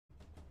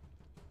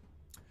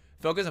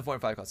Focus on 4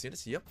 and 5 cost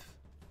units. Yep.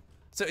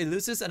 So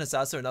elusives and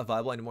assassins are not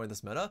viable anymore in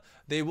this meta.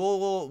 They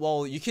will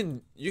well, you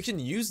can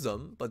use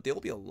them, but they'll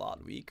be a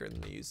lot weaker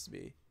than they used to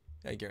be.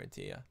 I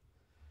guarantee ya.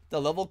 The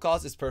level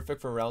cost is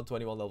perfect for round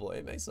 21 level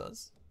 8. Makes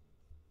sense.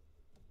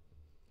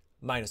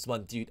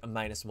 -1, dude. A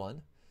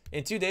 -1.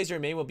 In 2 days, your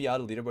main will be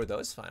out of leaderboard, though.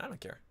 It's fine. I don't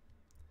care.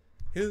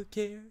 Who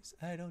cares?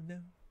 I don't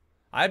know.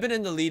 I've been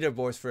in the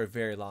leaderboards for a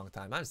very long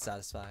time. I'm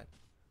satisfied.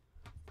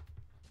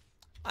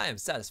 I am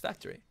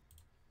satisfactory.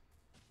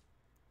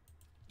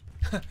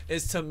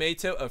 Is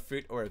tomato a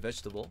fruit or a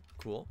vegetable?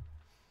 Cool.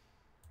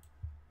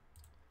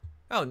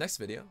 Oh, next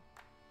video.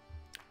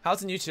 How's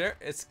the new chair?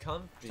 It's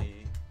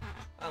comfy.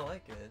 I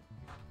like it.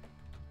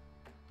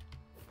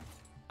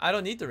 I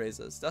don't need to raise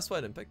this. That's why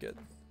I didn't pick it.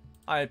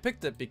 I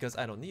picked it because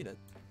I don't need it.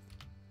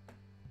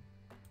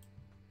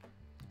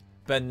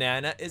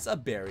 Banana is a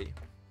berry.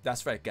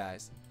 That's right,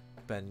 guys.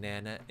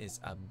 Banana is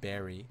a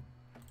berry.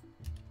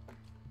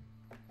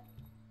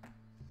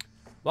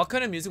 What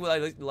kind of music would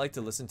I like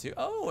to listen to?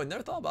 Oh, I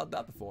never thought about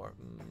that before.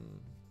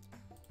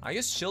 I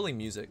guess chilling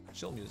music.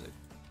 Chill music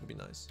would be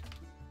nice.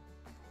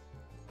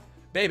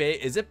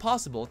 Baby, is it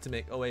possible to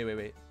make... Oh,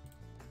 wait.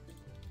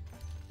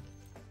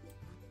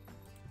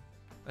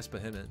 Let's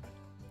put him in.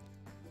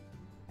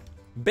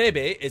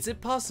 Baby, is it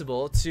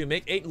possible to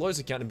make 8 lords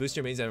account and boost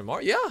your mains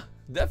MMR? Yeah,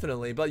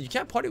 definitely. But you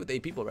can't party with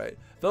 8 people, right?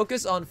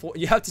 Focus on 4.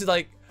 You have to,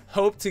 like,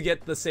 hope to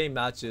get the same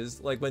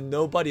matches, like when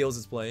nobody else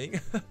is playing.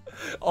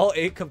 All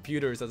 8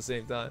 computers at the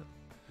same time.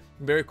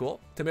 Very cool.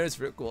 Tomatoes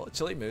fruit, cool.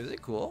 Chili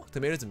music, cool.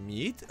 Tomatoes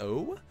meat,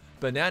 oh.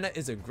 Banana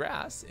is a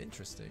grass,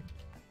 interesting.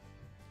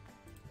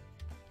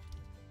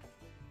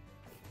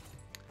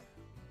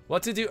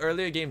 What to do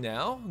earlier game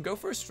now? Go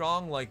for a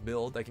strong like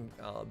build that can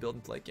build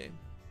into late game.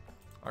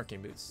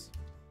 Arcane boots.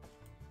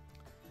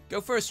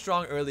 Go for a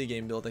strong early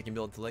game build that can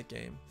build into late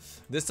game.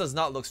 This does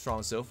not look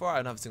strong so far. I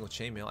don't have a single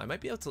chainmail. I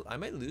might be able to. I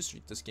might lose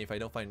streak this game if I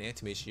don't find an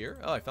anti-mage here.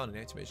 Oh, I found an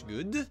anti-mage.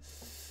 Good.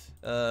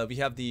 We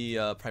have the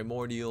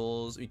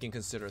primordials. We can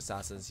consider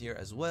assassins here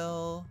as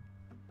well.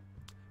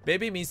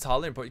 Baby means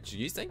toddler in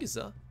Portuguese. Thank you,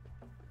 sir.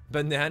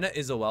 Banana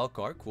is a wild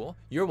card. Cool.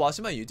 You're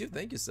watching my YouTube.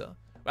 Thank you, sir.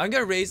 I'm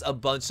gonna raise a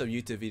bunch of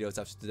YouTube videos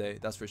after today.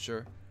 That's for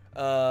sure.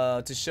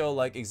 To show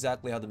like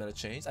exactly how the meta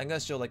changed. I'm gonna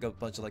show like a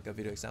bunch of like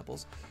video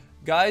examples.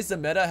 Guys, the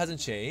meta hasn't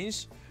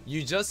changed.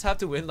 You just have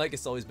to win like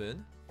it's always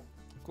been.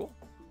 Cool.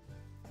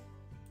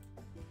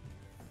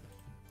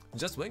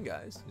 Just win,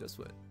 guys. Just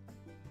win.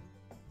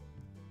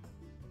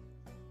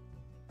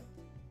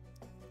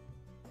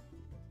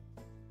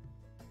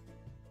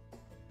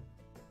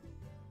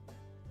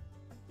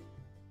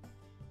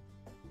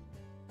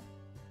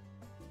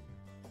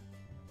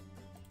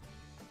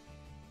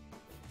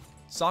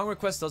 Song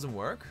request doesn't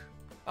work.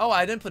 Oh,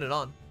 I didn't put it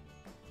on.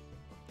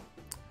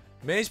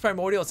 Mage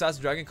Primordial Assassin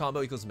Dragon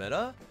combo equals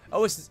meta?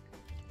 Oh, it's...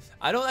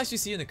 I don't actually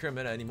see it in the current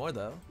meta anymore,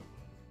 though.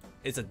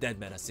 It's a dead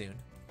meta soon.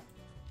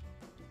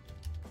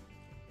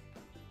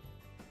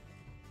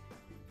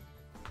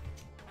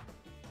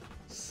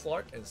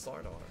 Slark and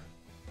Slardar.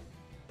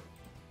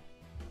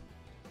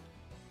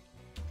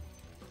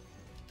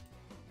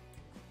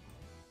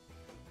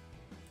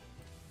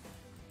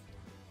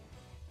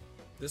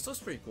 This looks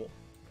pretty cool.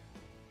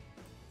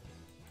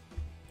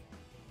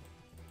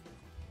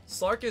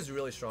 Slark is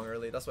really strong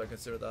early. That's why I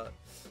consider that.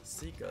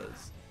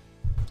 Seekas.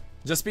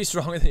 Just be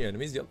stronger than your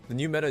enemies. Yep. The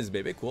new meta is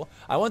baby. Cool.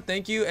 I want to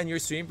thank you and your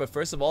stream, but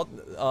first of all,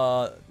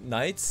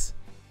 Knights.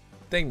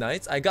 Thank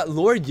Knights. I got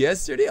Lord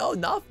yesterday. Oh,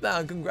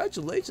 Nafman.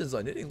 Congratulations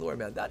on hitting Lord,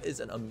 man. That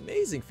is an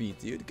amazing feat,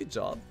 dude. Good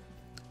job.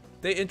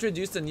 They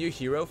introduced a new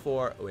hero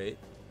for... Wait.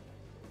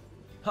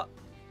 Huh.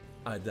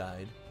 I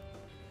died.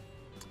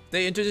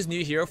 They introduced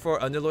new hero for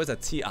Underlords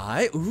at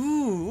TI.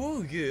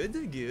 Ooh,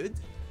 good, good.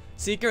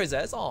 Seeker is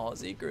S. Aw,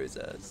 Seeker is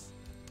S.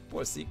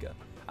 Poor Seeker.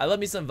 I love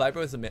me some Viper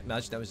with some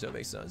magic damage. That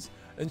makes sense.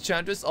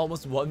 Enchantress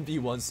almost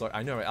 1v1 Slark.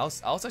 I know, right? I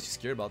was actually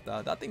scared about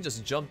that. That thing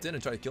just jumped in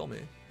and tried to kill me.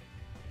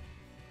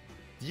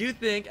 Do you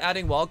think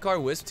adding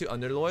Wildcard Wisp to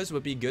Underlords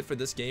would be good for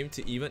this game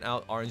to even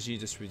out RNG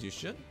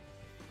distribution?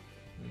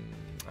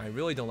 I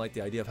really don't like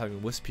the idea of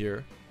having Wisp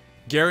here.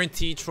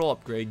 Guaranteed Troll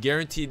upgrade.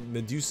 Guaranteed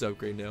Medusa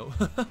upgrade, no.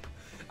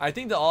 I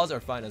think the odds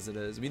are fine as it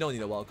is. We don't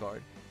need a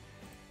Wildcard.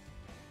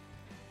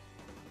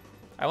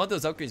 I want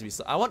those upgrades to be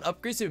slow. I want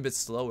upgrades to be a bit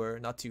slower,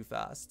 not too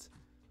fast.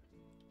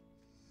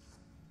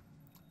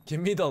 Give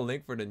me the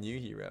link for the new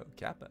hero,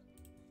 Kappa.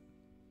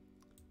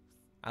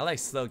 I like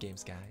slow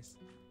games, guys.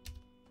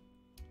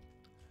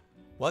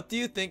 What do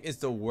you think is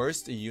the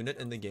worst unit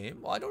in the game?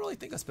 Well, I don't really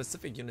think a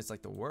specific unit is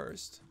like the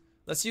worst.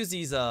 Let's use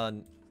these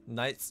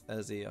knights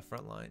as a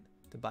front line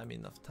to buy me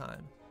enough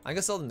time. I'm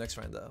gonna sell them next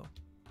round though.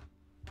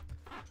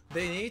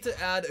 They need to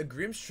add a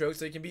Grimstroke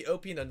so it can be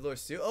OP in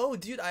Underlords too. Oh,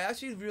 dude, I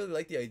actually really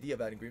like the idea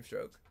of adding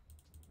Grimstroke.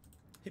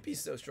 Hippie's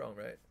so strong,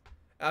 right?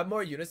 Add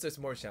more units, there's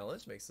more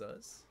challenge. Makes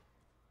sense.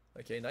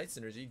 Okay, Knight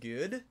Synergy,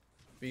 good.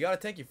 We got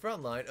a tanky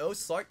front line. Oh,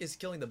 Slark is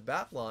killing the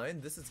back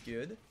line. This is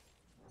good.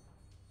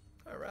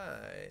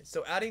 Alright.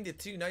 So adding the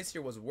 2 Knights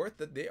here was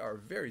worth it. They are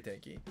very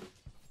tanky.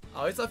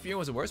 Oh, I thought Fury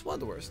was the worst. One of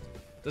the worst.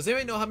 Does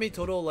anyone know how many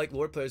total like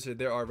Lord players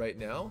there are right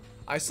now?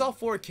 I saw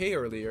 4K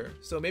earlier,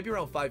 so maybe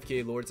around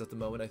 5K Lords at the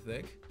moment.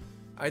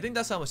 I think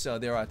that's how much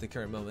they are at the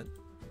current moment.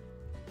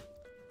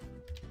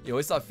 You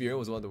always thought Fury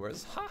was one of the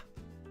worst. Ha!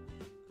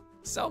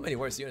 So many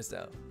worse units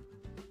though.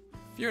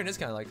 Fury is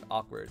kind of like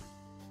awkward.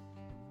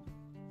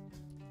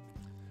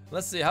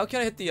 Let's see. How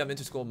can I hit the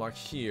interschool mark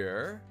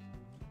here?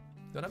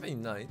 Don't have any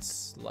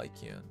knights.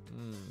 Lycan.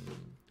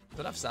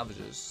 Don't have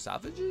savages.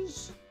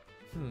 Savages?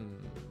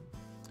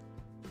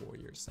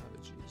 Warrior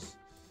savages.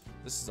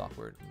 This is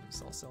awkward.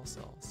 Sell, sell,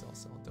 sell, sell,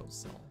 sell. Don't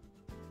sell.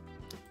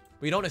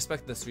 We don't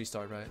expect this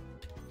 3-star, right?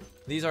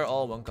 These are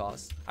all 1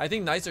 cost. I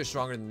think knights are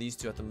stronger than these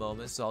 2 at the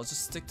moment, so I'll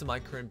just stick to my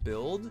current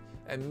build,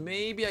 and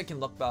maybe I can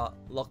luck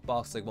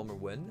box like 1 more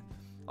win.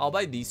 I'll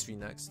buy these 3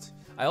 next.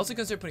 I also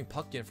consider putting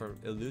Puck in for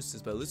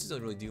Elusives, but Elusives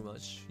don't really do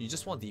much. You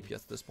just want DPS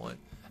at this point.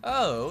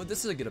 Oh,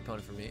 this is a good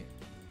opponent for me.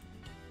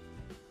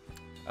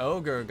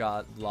 Ogre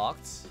got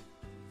blocked.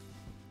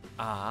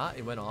 Ah,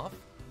 it went off.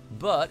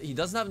 But he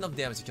doesn't have enough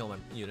damage to kill my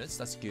units.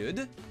 That's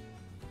good.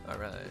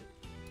 Alright.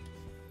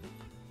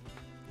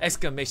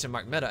 Exclamation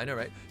mark meta, I know,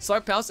 right?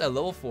 Slark Pounce at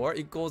level 4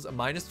 equals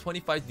minus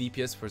 25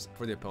 DPS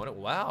for the opponent.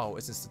 Wow,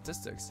 it's in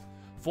statistics.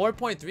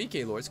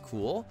 4.3k lords,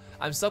 cool.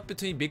 I'm stuck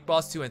between Big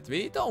Boss 2 and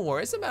 3. Don't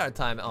worry, it's a matter of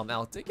time,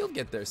 Altic. You'll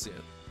get there soon.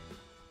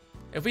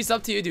 If we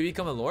sub to you, do you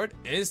become a lord?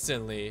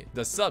 Instantly.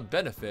 The sub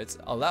benefits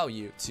allow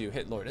you to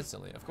hit lord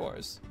instantly, of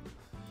course.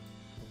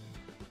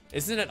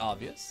 Isn't it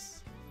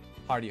obvious?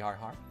 Hardy har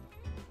har.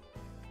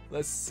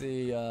 Let's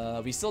see,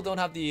 we still don't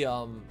have the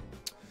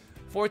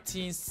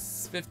 14,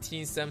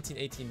 15, 17,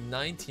 18,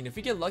 19. If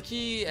we get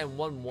lucky and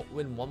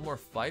win 1 more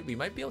fight, we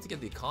might be able to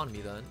get the economy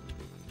then.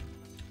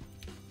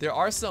 There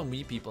are some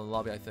weak people in the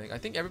lobby, I think. I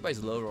think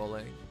everybody's low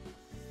rolling.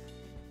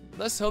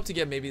 Let's hope to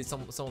get maybe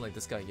someone like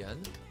this guy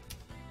again.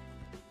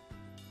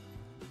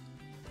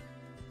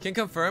 Can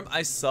confirm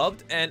I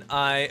subbed and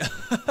I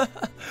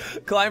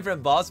climbed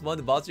from boss 1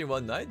 to boss 3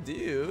 one night.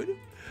 Dude,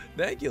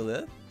 thank you,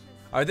 Liv.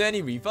 Are there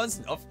any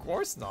refunds? Of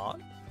course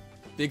not.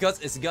 Because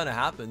it's gonna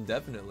happen,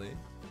 definitely.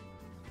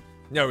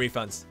 No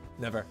refunds.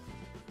 Never.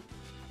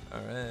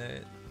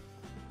 Alright.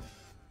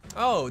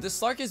 Oh, this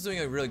Slark is doing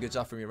a really good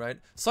job for me, right?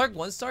 Slark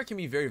 1-star can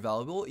be very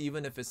valuable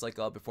even if it's like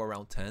before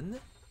round 10.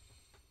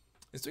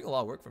 It's doing a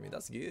lot of work for me.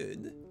 That's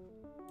good.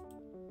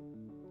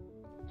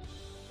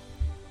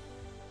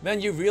 Man,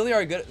 you really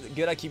are good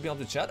at keeping up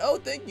the chat. Oh,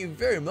 thank you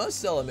very much,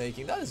 Stella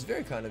Making. That is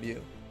very kind of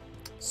you.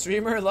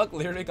 Streamer luck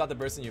literally got the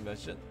person you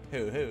mentioned.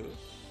 Who?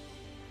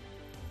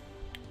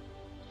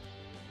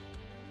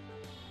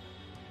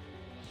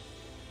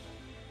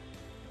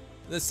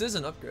 This is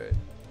an upgrade.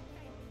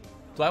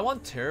 Do I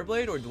want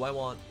Terrorblade or do I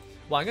want...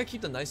 Well, I'm gonna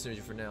keep the nice energy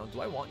for now.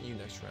 Do I want you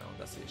next round?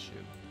 That's the issue.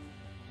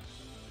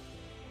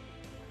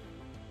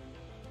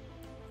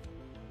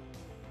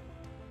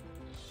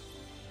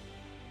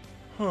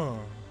 Huh.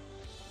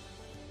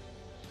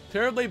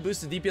 Terrorblade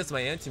boosts the DPS of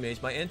my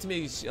anti-mage. My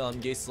anti-mage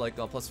gains like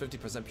plus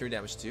 50% pure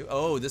damage too.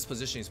 Oh, this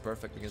position is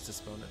perfect against this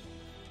opponent.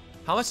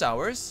 How much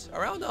hours?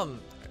 Around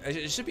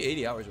it should be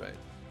 80 hours, right?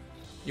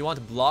 You want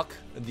to block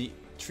the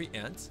tree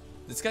ant.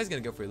 This guy's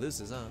gonna go for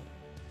elusives, huh?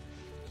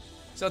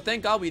 So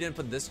thank God we didn't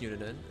put this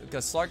unit in,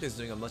 because Slark is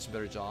doing a much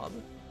better job.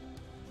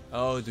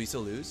 Oh, do we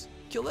still lose?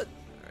 Kill it.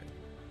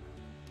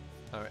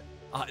 Alright.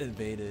 Ah,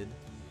 invaded.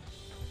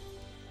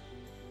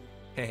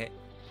 Hehe.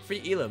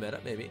 Free elo meta,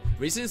 maybe.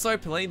 Recently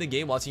started playing the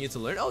game, watching it to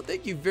learn. Oh,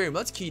 thank you very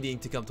much, Keating,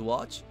 to come to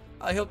watch.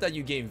 I hope that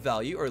you gain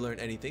value or learn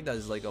anything that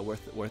is like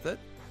worth it.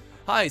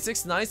 Hi,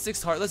 6-9,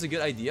 6 Heartless, a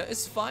good idea.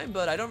 It's fine,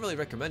 but I don't really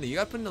recommend it. You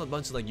gotta put in a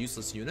bunch of like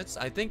useless units.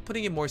 I think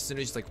putting in more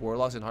synergies like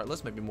Warlocks and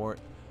Heartless might be more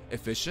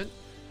efficient.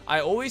 I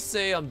always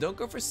say don't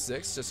go for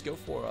 6, just go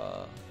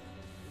for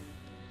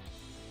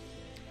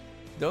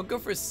don't go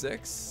for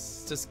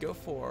 6, just go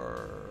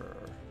for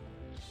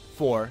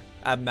 4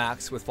 at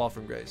max with Fall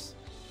from Grace.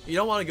 You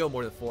don't want to go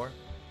more than 4.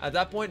 At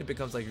that point, it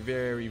becomes like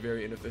very,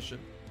 very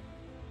inefficient.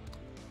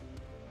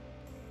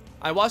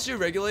 I watched you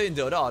regularly in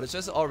Dota Auto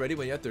Chess already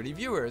when you had 30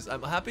 viewers.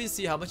 I'm happy to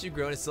see how much you've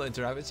grown and still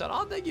interact with chat.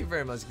 Oh, thank you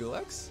very much,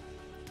 Gulex.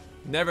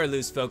 Never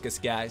lose focus,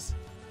 guys.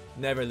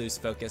 Never lose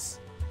focus.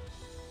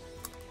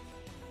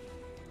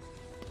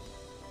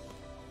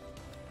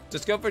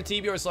 Just go for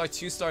TB or Slark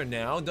 2-star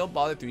now. Don't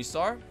bother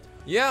 3-star.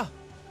 Yeah,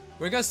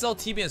 we're gonna sell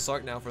TB and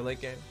Slark now for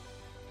late game.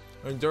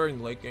 Or during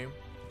the late game.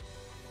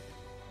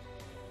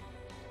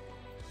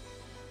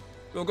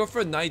 We'll go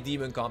for a Night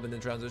Demon comp and then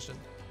transition.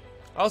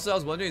 Also, I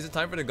was wondering, is it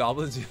time for the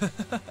goblins?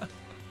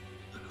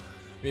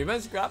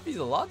 Man, Scrappy's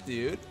a lot,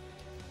 dude.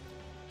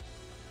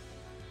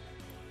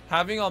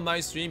 Having on my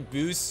stream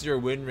boosts your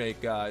win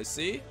rate, guys.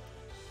 See?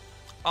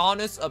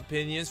 Honest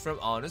opinions from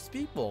honest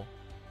people.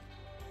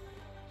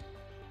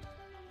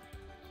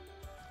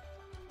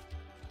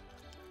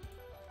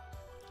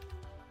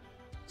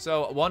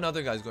 So, one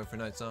other guy's going for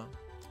knights, huh?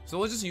 So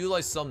we'll just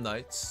utilize some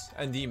knights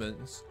and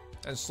demons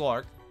and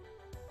Slark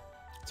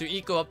to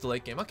eco up the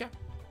late game. Okay.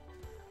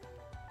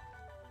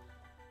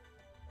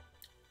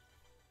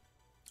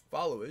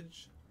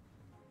 Followage.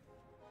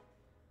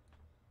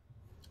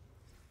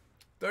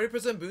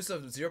 30% boost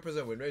of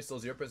 0% win rate, still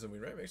 0%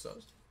 win rate, makes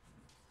sense.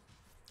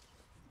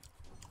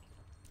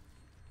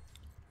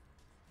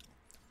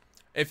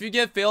 If you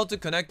get failed to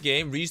connect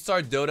game,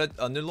 restart Dota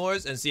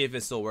Underlords and see if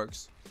it still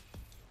works.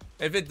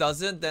 If it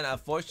doesn't, then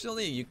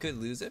unfortunately you could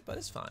lose it, but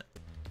it's fine.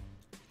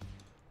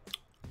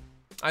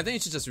 I think you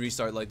should just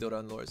restart like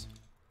Dota Underlords.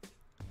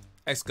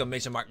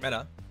 Exclamation mark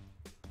meta.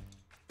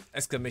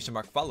 Exclamation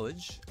mark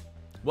followage.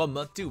 1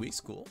 month, 2 weeks,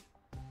 cool.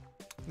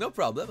 No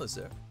problemo,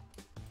 sir.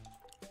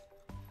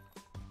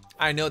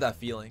 I know that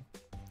feeling.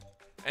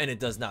 And it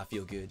does not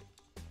feel good.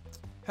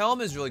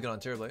 Helm is really good on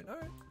Terrorblade.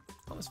 Alright.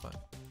 Helm is fine.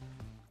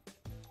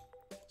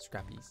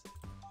 Scrappies.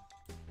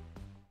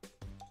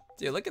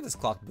 Dude, look at this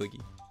clock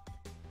boogie.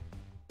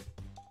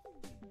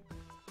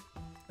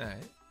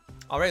 Alright.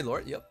 Alright,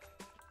 Lord. Yep.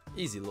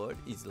 Easy, Lord.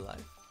 Easy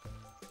life.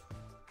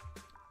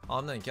 Oh,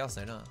 I'm not in Chaos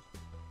Knight, huh?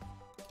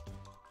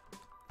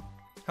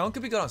 Helm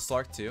could be good on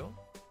Slark too.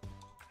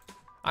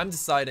 I'm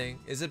deciding.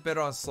 Is it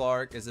better on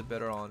Slark? Is it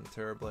better on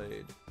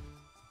Terrorblade?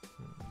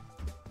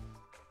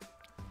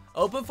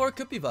 Open Fork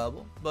could be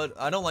viable, but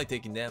I don't like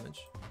taking damage.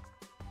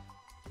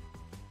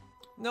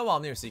 No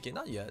Omni or CK,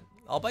 not yet.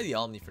 I'll buy the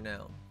Omni for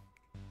now.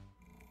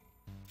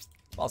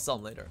 I'll sell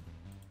them later.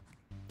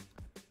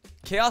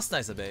 Chaos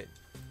Knight's a bait.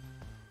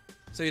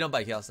 So you don't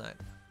buy Chaos Knight.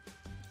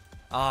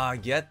 Ah,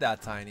 get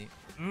that, Tiny.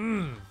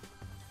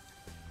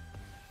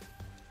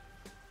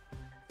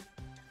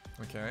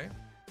 Okay.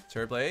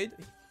 Terrorblade.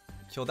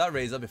 Kill that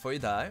Razor before you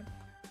die.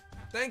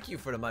 Thank you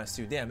for the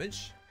 -2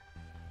 damage.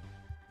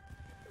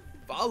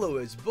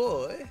 Followers,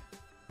 boy.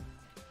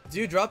 Do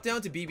you drop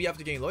down to BB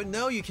after getting Lord?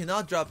 No, you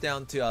cannot drop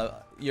down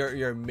to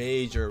your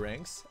major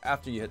ranks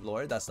after you hit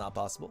Lord. That's not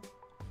possible.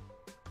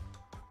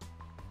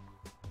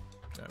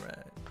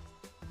 Alright.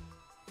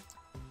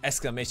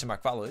 Exclamation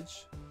mark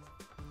followage.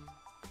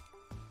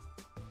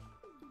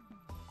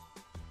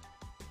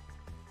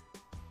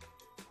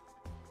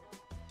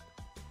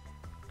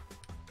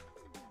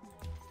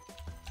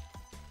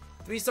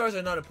 Three stars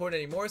are not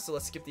important anymore, so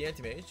let's skip the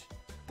anti-mage.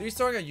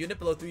 3-starring a unit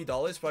below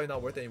 $3 is probably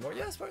not worth it anymore.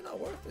 Yeah, it's probably not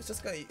worth it. It's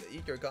just gonna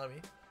eat your economy.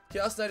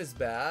 Chaos Knight is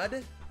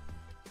bad.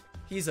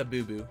 He's a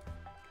boo-boo.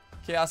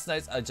 Chaos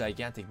Knight's a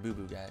gigantic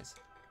boo-boo, guys.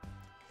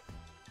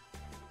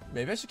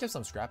 Maybe I should get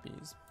some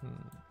scrappies.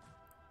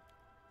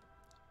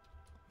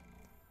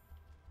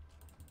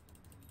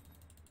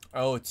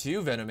 Oh,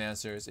 2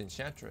 Venomancers,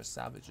 Enchantress,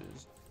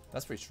 Savages.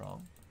 That's pretty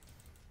strong.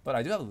 But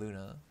I do have a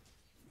Luna.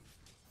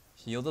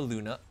 Heal the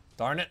Luna.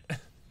 Darn it.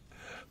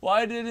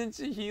 Why didn't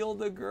you heal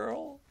the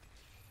girl?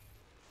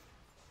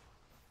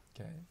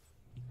 Okay.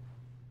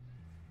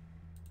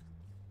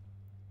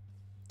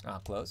 Ah,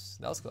 close.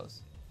 That was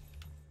close.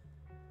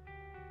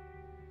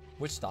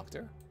 Witch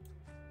Doctor.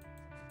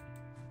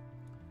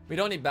 We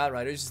don't need bad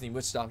riders, just need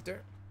Witch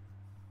Doctor.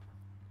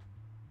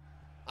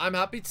 I'm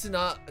happy to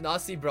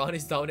not see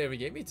Brownies dominate every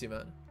game. Me too,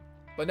 man.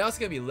 But now it's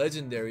gonna be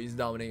Legendaries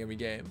dominating every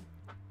game.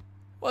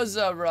 What's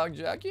up, Rock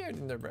Jack? You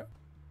in there, bro?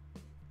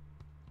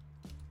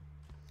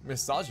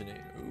 Misogyny.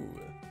 Ooh,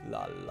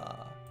 la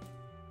la.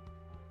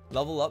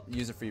 Level up,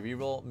 user free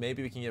reroll.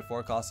 Maybe we can get a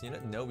 4-cost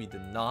unit. No, we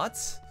did not.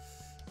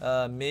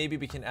 Maybe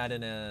we can add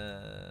in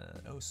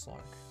a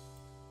Slark.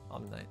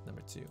 Omnite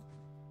number 2.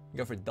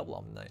 Go for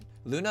double Omnite.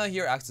 Luna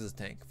here acts as a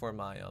tank for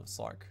my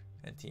Slark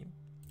and team.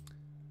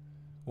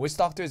 Witch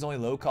Doctor is only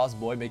low cost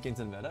boy making it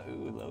to the meta.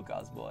 Ooh, low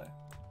cost boy.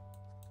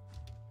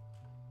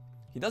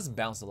 He does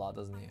bounce a lot,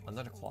 doesn't he?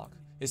 Another clock.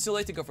 It's too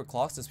late to go for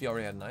clock since we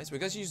already have Knights. We're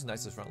going to use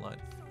Knights as front line.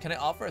 Can I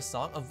offer a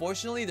song?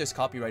 Unfortunately, there's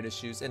copyright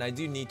issues, and I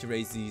do need to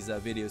raise these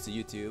videos to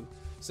YouTube.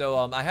 So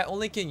I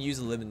only can use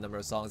a limited number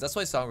of songs. That's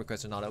why song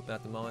requests are not open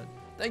at the moment.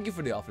 Thank you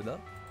for the offer,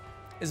 though.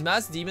 Is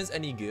Mass Demons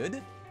any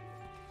good?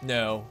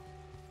 No.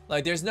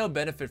 Like, there's no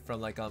benefit from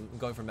like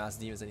going for Mass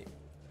Demons any.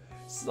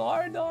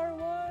 Slardar,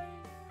 why?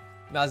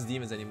 Mass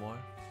Demons anymore.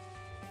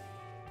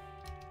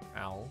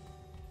 Ow.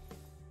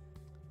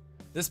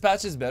 This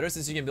patch is better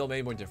since you can build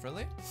many more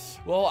differently.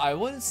 Well, I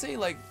wouldn't say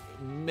like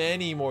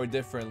many more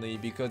differently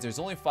because there's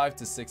only 5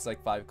 to 6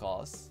 like 5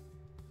 costs,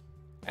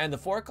 and the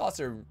 4 costs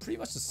are pretty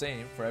much the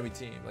same for every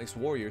team. Like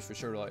Warriors for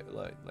sure,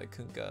 like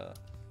Kunkka,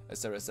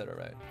 etc.,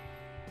 right?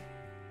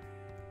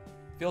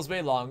 Feels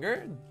way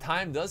longer.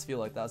 Time does feel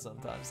like that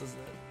sometimes, doesn't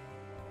it?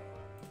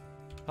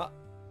 Huh?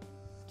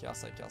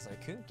 Chaos Knight,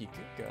 Kunki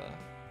Kunkka.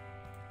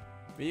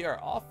 We are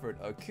offered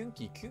a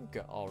Kunki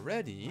Kunkka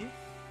already.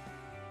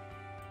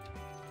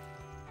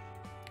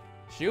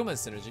 Human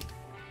synergy.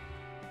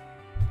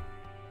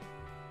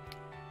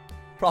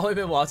 Probably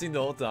been watching the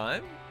whole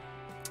time.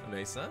 That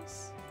makes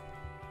sense.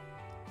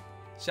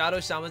 Shadow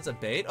Shaman's a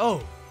bait.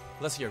 Oh,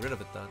 let's get rid of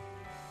it then.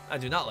 I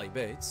do not like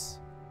baits.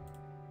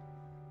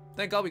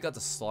 Thank God we got the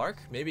Slark.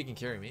 Maybe he can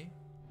carry me.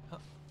 Huh.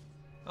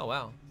 Oh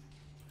wow.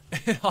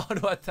 It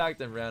auto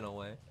attacked and ran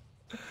away.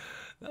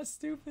 That's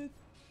stupid.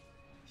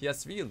 He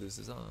has 3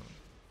 loses, huh?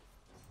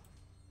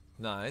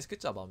 Nice,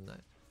 good job, Omnite.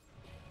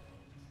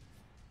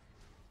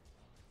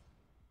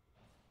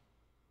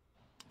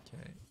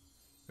 Okay.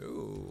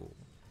 Ooh.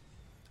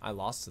 I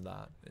lost to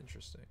that.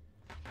 Interesting.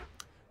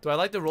 Do I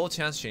like the roll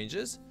chance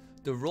changes?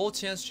 The roll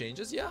chance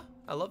changes? Yeah,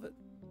 I love it.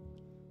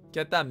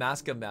 Get that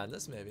Mask of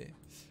Madness, maybe.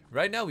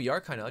 Right now, we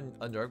are kind of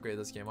under upgraded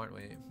this game, aren't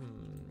we?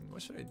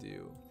 What should I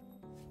do?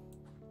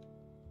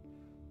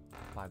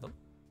 Buy them?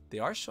 They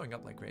are showing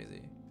up like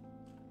crazy.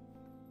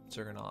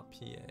 Juggernaut,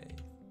 PA,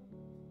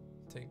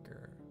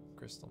 Tinker,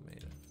 Crystal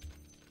Maiden.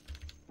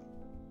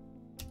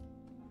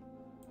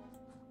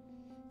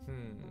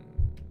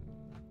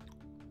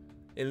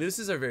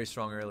 Elusives are very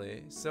strong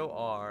early. So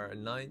are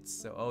Knights.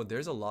 So, oh,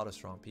 there's a lot of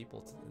strong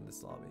people in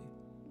this lobby.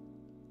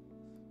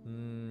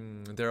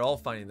 They're all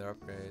finding their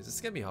upgrades. This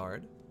is gonna be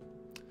hard.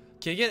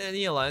 Can you get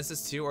any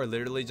alliances too, or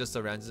literally just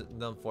a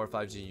random 4 or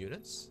 5G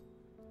units?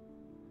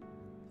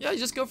 Yeah, you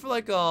just go for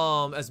like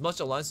as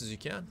much alliance as you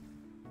can.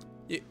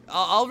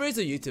 I'll raise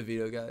a YouTube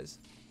video, guys,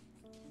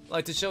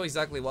 like to show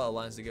exactly what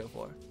alliance to go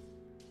for.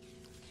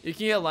 You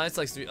can get alliance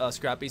like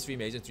Scrappy's, 3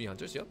 Mages, and 3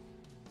 Hunters. Yep.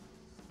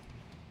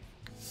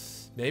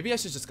 Maybe I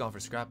should just go for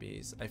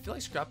Scrappies. I feel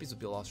like Scrappies would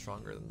be a lot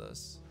stronger than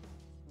this,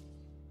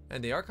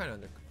 and they are kind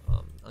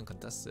of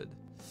uncontested.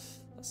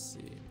 Let's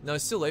see. No,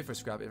 it's too late for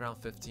Scrappy. Around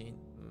 15.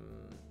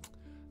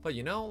 But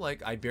you know,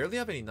 like I barely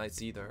have any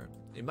Knights either.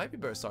 It might be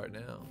better to start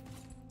now.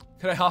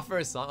 Could I offer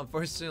a song?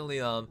 Unfortunately,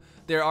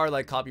 there are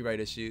like copyright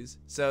issues,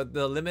 so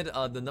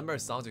the number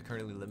of songs are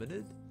currently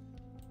limited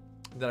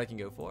that I can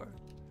go for.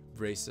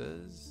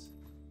 Braces,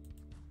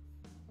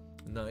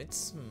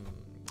 Knights.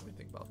 Let me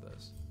think about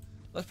this.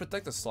 Let's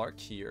protect the Slark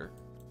here.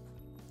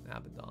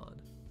 Abaddon.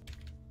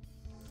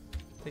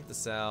 Take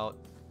this out.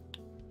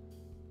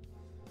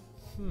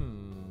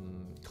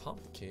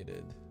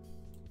 Complicated.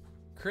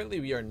 Currently,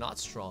 we are not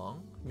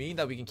strong, meaning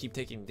that we can keep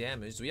taking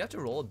damage. We have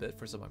to roll a bit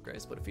for some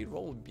upgrades, but if we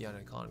roll, we'll be on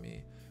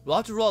economy. We'll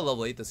have to roll at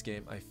level 8 this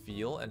game, I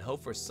feel, and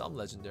hope for some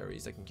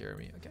legendaries that can carry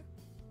me. Okay.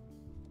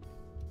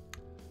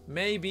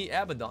 Maybe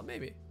Abaddon,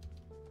 maybe.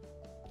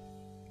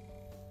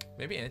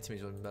 Maybe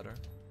Anti-Mage would have been better.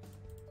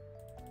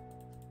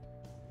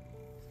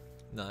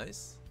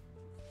 Nice.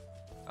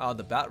 Oh,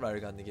 the Bat Rider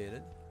got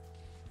negated.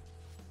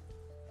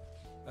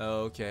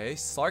 Okay,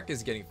 Slark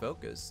is getting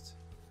focused.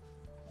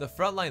 The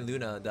frontline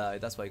Luna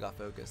died, that's why he got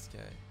focused.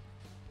 Okay.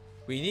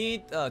 We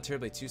need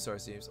Terrorblade 2-star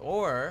seems.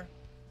 Or...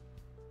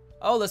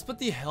 oh, let's put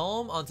the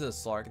helm onto the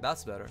Slark.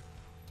 That's better.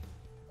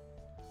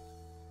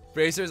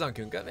 Bracers on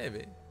Kunkka,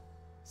 maybe.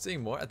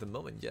 Seeing more at the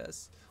moment,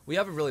 yes. We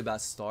have a really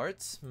bad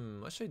start.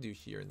 What should I do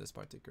here in this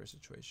particular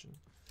situation?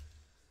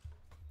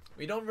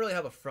 We don't really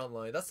have a front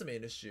line. That's the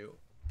main issue.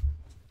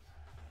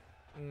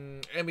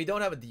 And we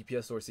don't have a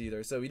DPS source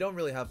either, so we don't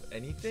really have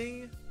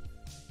anything.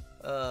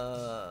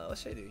 What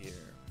should I do here?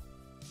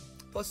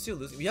 +2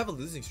 losing. We have a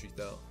losing streak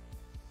though.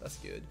 That's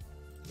good.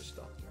 Witch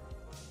Doctor.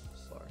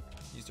 Slark.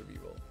 Use the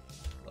reroll.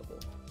 Level.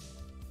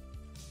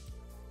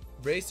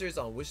 Bracers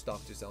on Witch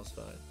Doctor sounds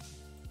fine.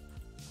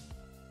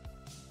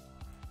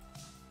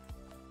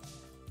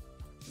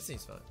 This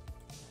seems fine.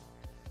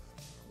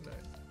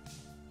 Alright.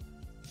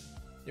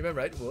 You remember,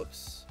 right?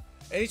 Whoops.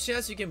 Any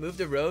chance you can move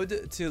the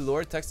road to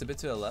Lord text a bit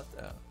to the left?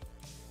 Oh.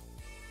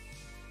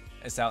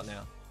 It's out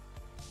now.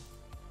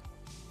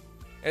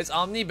 Is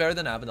Omni better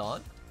than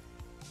Abaddon?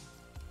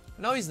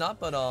 No, he's not,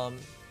 but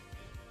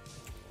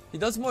he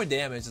does more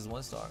damage as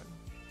 1-star.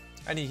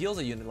 And he heals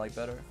a unit like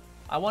better.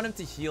 I want him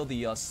to heal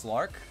the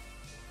Slark,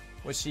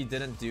 which he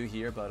didn't do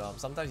here, but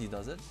sometimes he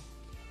does it.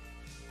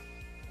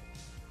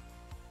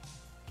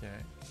 Okay.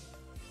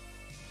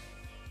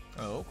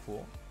 Oh,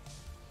 cool.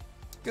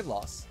 Good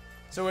loss.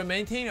 So we're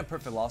maintaining a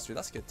perfect loss rate.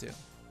 That's good too.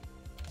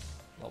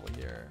 Level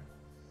here.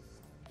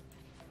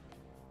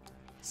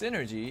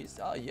 Synergies.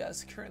 Ah,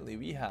 yes. Currently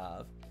we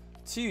have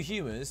 2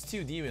 humans,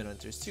 2 demon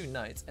hunters, 2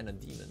 knights, and a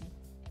demon.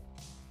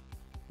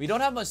 We don't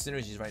have much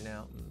synergies right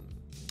now.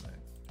 Right.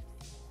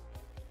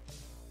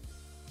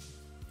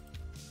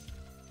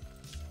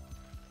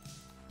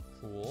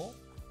 Cool.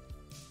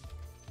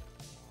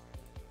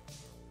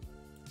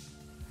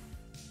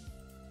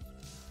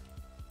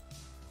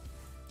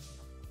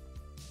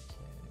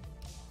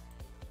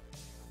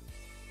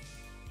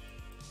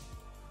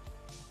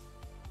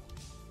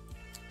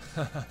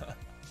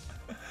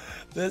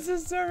 This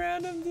is so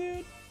random,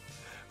 dude.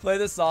 Play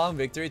the song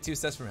Victory 2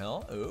 Steps from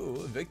Hell. Oh,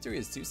 Victory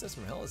is 2 steps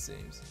from hell, it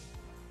seems.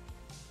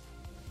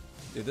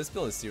 Dude, this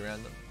build is too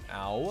random.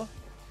 Ow.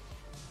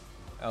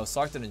 Oh,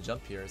 Sark didn't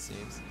jump here, it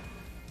seems.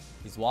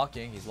 He's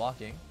walking, he's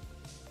walking.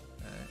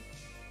 Alright.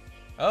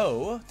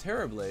 Oh,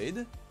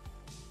 Terrorblade.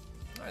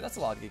 Alright, that's a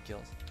lot of good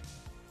kills.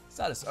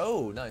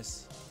 Oh,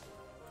 nice.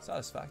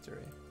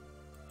 Satisfactory.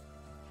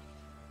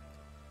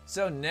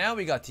 So now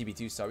we got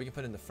TB2 star. We can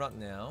put it in the front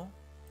now.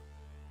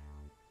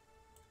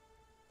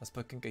 Let's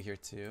put Kunkka here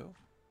too.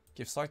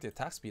 Give Slark the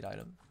attack speed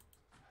item.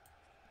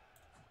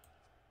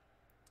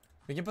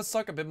 We can put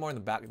Slark a bit more in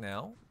the back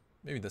now.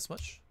 Maybe this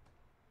much.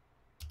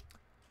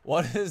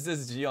 What is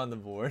this G on the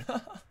board?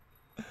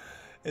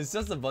 It's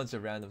just a bunch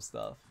of random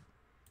stuff.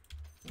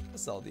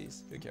 Let's sell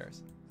these. Who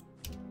cares?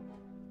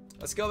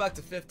 Let's go back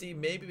to 50.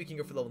 Maybe we can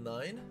go for level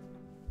 9.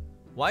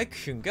 Why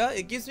Kunkka?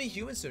 It gives me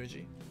human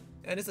synergy.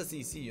 And it's a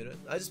CC unit.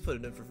 I just put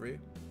it in for free.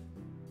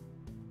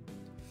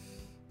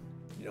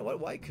 You know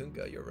what? Why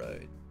Kunkka? You're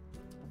right.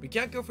 We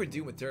can't go for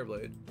Doom with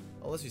Terrorblade.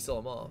 Unless we sell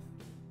them off.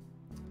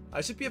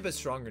 I should be a bit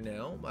stronger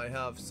now. I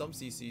have some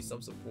CC,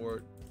 some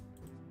support.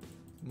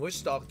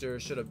 Witch Doctor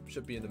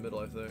should be in the middle,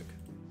 I think.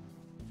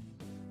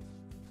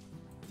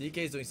 DK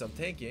is doing some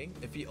tanking.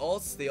 If he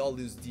ults, they all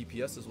lose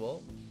DPS as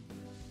well.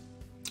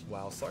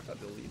 Wow, Sark got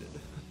deleted.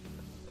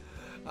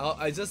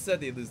 I just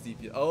said they lose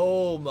DPS.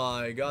 Oh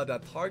my god,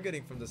 that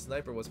targeting from the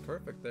sniper was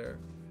perfect there.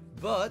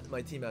 But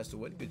my team managed to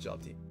win. Good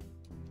job, team.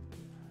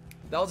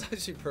 That was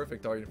actually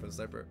perfect targeting from the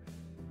sniper.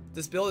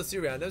 This build is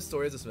too random.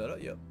 Story is this meta.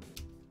 Yep.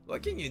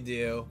 What can you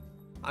do?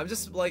 I'm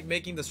just like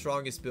making the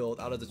strongest build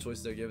out of the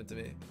choices they're given to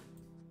me.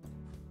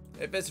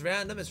 If it's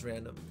random, it's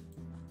random.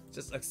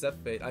 Just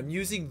accept fate. I'm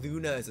using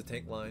Luna as a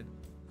tank line.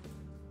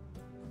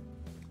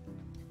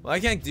 Why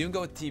can't Doom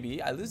go with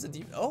TB? I lose the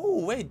demon.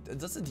 Oh wait,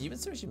 does the demon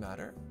synergy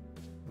matter?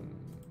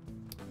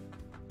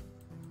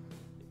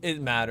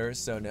 It matters,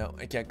 so no,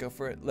 I can't go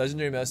for it.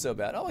 Legendary meta so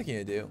bad. Oh, what can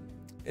you do?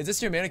 Is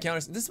this your mana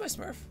counter? This is my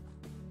Smurf.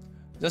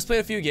 Just played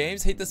a few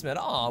games. Hate this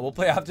meta. Aw, we'll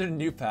play after the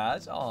new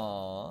patch.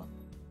 Aw.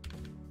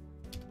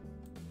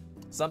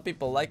 Some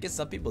people like it,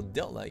 some people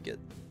don't like it.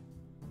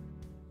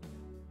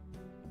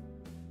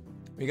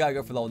 We gotta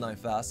go for level 9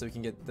 fast so we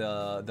can get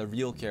the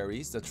real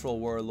carries. The Troll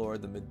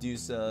Warlord, the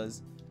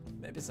Medusas,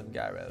 maybe some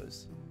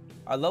Gyros.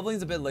 Our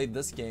leveling's a bit late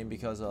this game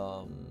because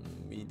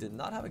we did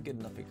not have a good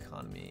enough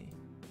economy.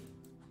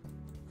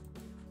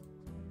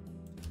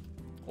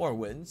 Or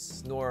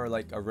wins, nor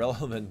like a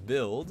relevant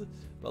build.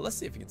 But let's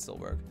see if it can still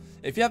work.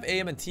 If you have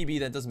AM and TB,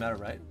 then it doesn't matter,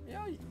 right?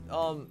 Yeah.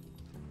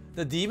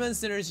 The Demon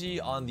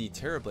synergy on the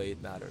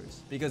Terrorblade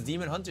matters because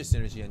Demon Hunter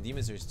synergy and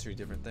Demon synergy are two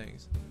different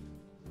things.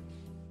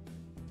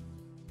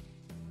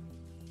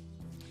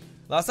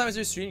 Last time I was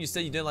your stream, you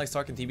said you didn't like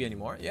Sark and TB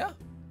anymore. Yeah.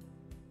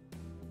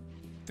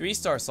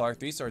 3-star Sark,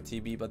 3-star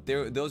TB, but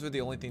those were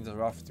the only things that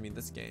were offered to me in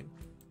this game.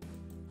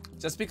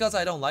 Just because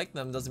I don't like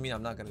them doesn't mean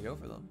I'm not gonna go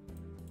for them.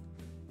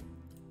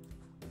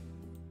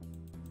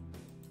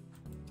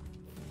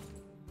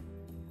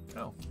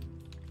 Oh.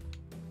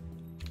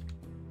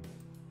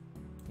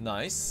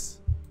 Nice.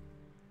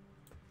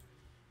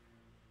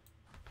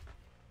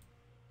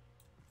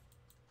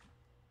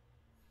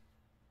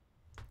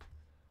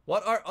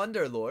 What are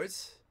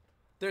underlords?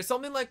 There's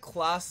something like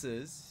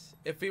classes.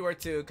 If we were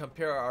to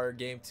compare our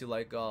game to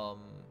like Hearthstone,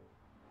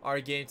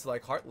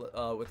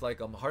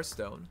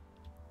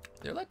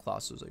 they're like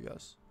classes, I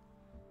guess.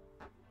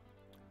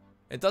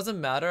 It doesn't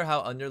matter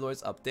how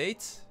underlords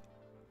update.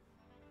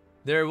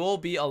 There will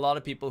be a lot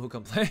of people who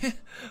complain.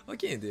 What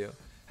can you do?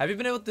 Have you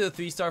been able to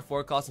 3-star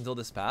 4 cost until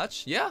this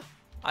patch? Yeah.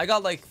 I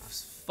got like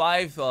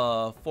 5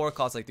 4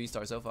 costs like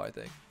 3-star so far, I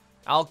think.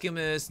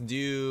 Alchemist,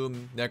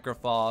 Doom,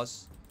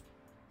 Necrophos.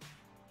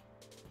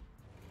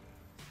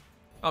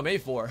 Oh, maybe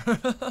 4.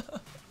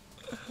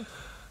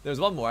 There's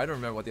one more. I don't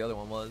remember what the other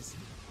one was.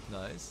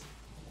 Nice.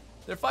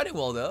 They're fighting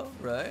well though,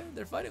 right?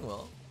 They're fighting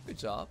well. Good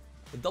job.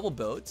 The double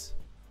boats.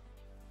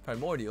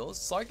 Primordials.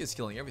 Sark is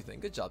killing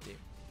everything. Good job, team.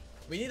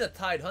 We need a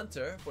Tide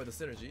Hunter for the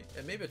synergy,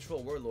 and maybe a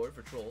Troll Warlord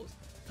for trolls.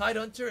 Tide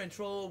Hunter and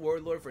Troll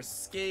Warlord for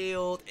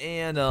scaled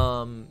and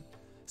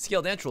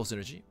troll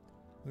synergy.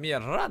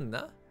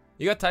 Mirana.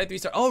 You got Tide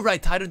 3-star. Oh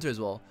right, Tide Hunter as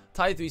well.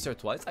 Tide 3-star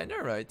twice. I know,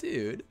 right,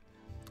 dude.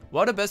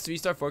 What are the best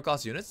 3-star 4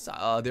 cost units?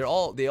 They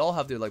all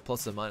have their like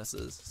pluses and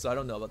minuses, so I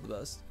don't know about the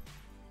best.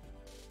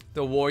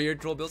 The warrior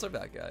troll builds are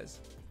back, guys.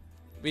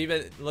 We've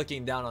been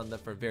looking down on them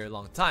for a very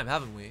long time,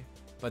 haven't we?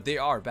 But they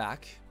are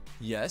back.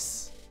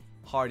 Yes.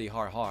 Hardy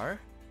har har.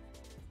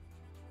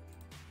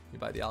 You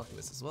buy the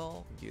Alchemist as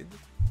well. Good.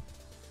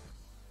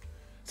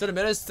 So the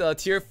meta is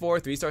tier 4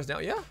 3-stars now.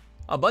 Yeah.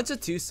 A bunch of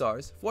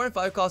 2-stars. 4 and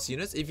 5 cost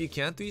units. If you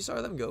can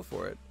 3-star them, go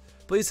for it.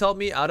 Please help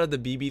me out of the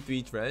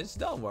BB3 trench.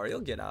 Don't worry, you'll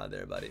get out of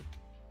there, buddy.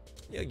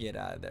 You'll get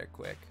out of there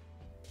quick.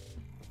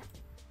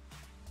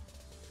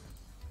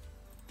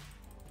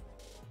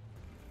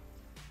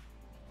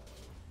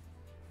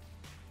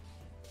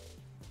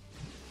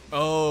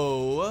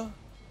 Oh.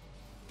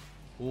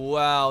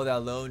 Wow,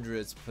 that Lone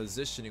Druid's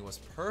positioning was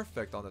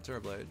perfect on the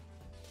Terrorblade.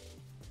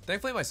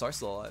 Thankfully my Sark's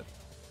still alive.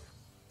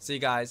 See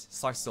guys,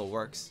 Sark still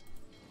works.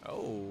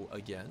 Oh,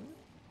 again?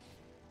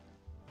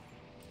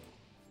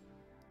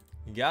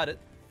 You got it.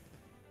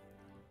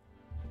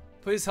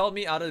 Please help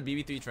me out of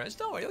the BB3 trench.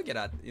 Don't worry, you'll get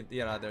out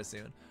of there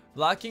soon.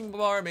 Blocking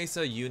bar makes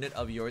a unit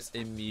of yours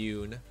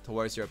immune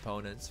towards your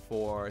opponents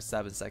for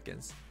 7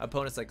 seconds.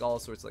 Opponents like all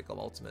sorts like of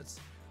ultimates.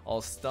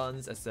 All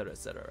stuns, etc,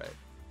 right?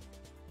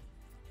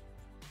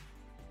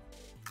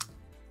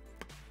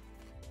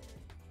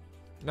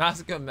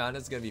 Mask of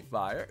Madness is gonna be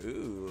fire.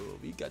 Ooh,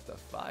 we got the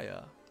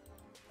fire.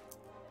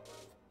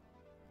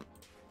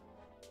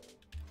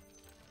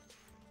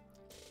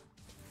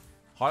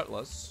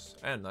 Heartless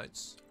and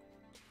Knights.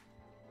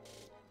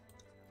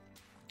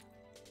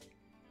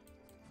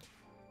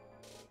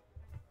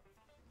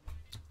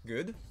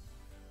 Good.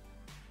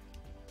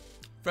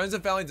 Friends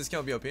and family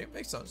discount VOP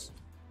makes sense.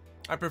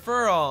 I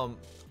prefer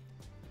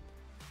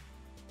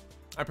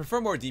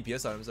more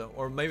DPS items though,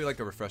 or maybe like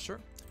a refresher.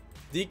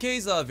 DK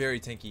is a very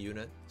tanky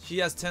unit. He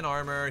has 10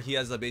 armor, he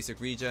has a basic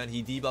regen,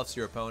 he debuffs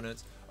your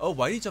opponents. Oh,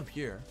 why did he jump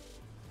here?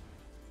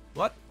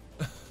 What?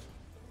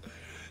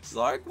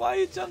 Sark, why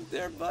you jump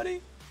there,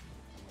 buddy?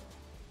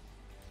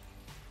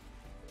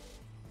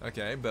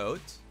 Okay,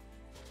 boat.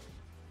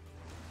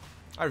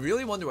 I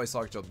really wonder why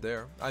Sark jumped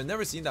there. I've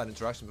never seen that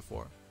interaction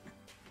before.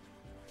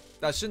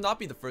 That should not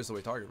be the first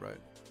away target, right?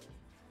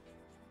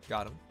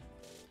 Got him.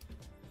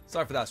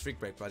 Sorry for that streak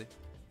break, buddy.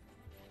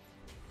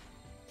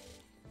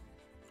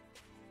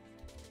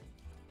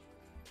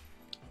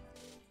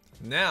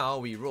 Now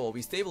we roll.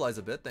 We stabilize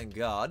a bit, thank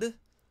God.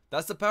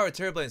 That's the power of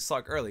Terrorblade and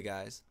Sark early,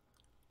 guys.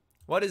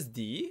 What is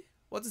D?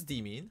 What does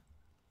D mean?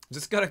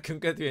 Just gotta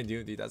Kunkka 3 and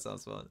Doom D. That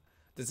sounds fun.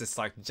 This is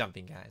Sark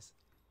jumping, guys.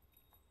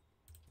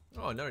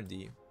 Oh, another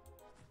D.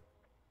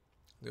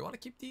 Do we want to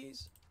keep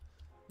these?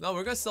 No,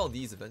 we're gonna sell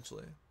these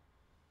eventually.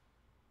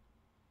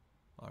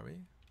 Are we?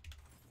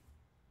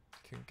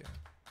 Kunkka.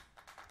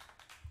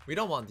 We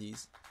don't want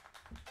these.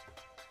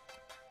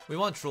 We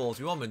want trolls.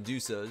 We want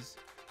Medusas.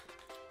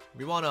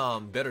 We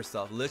want better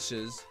stuff.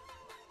 Liches.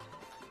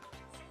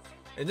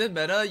 In this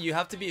meta, you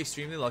have to be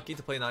extremely lucky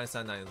to play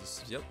 999.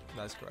 Yep,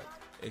 that's correct.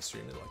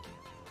 Extremely lucky.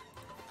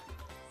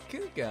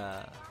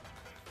 Kunkka.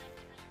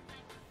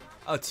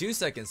 Oh, 2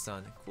 seconds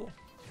stun. Cool.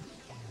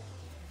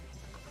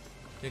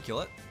 Can you kill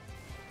it?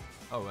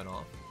 Oh, it went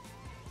off.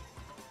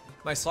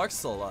 My Sark's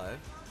still alive.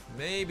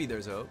 Maybe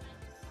there's hope.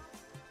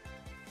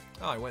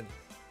 Oh, I win.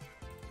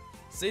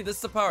 See, this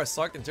is the power of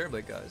Sark and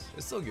Terrorblade, guys.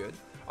 It's still good.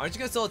 Aren't you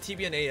gonna sell a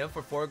TB and AM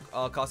for 4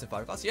 cost and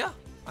 5 cost? Yeah,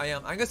 I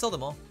am. I'm gonna sell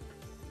them all.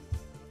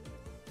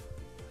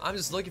 I'm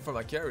just looking for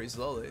my carries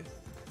slowly.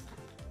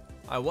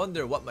 I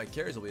wonder what my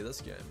carries will be this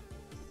game.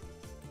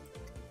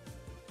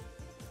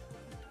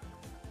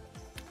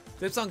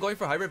 Tips on going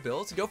for hybrid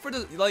builds? Go for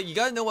the, like, you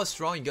gotta know what's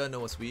strong, you gotta know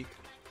what's weak.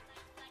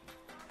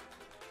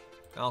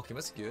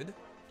 Alchemist, good.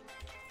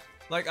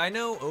 Like, I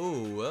know,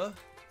 oh.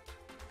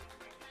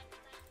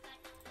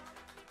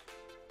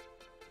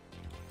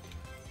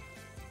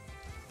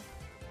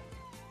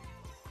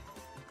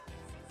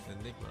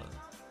 Enigma.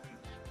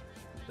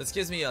 This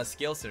gives me a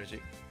scale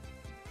synergy.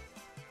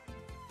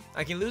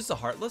 I can lose the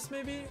Heartless,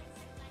 maybe?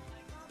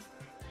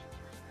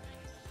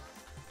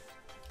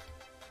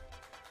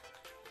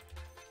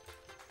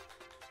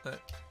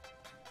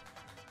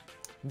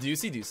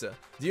 Dusa.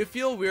 Do you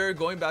feel we're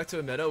going back to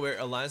a meta where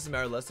alliances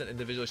matter less than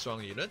individually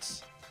strong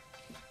units?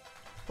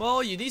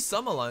 Well, you need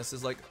some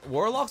alliances. Like,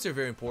 Warlocks are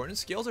very important.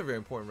 Scales are very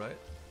important, right?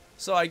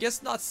 So I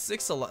guess not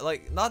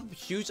not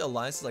huge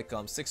alliances like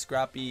 6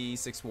 Scrappy,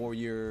 6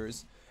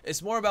 Warriors.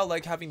 It's more about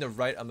like having the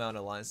right amount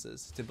of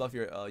alliances to buff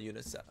your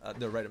units at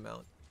the right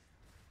amount.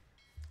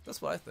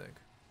 That's what I think.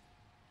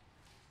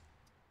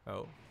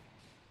 Oh.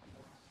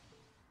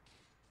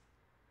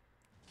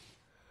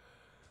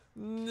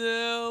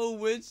 No,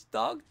 Witch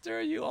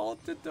Doctor, you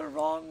ulted the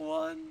wrong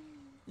one.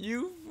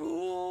 You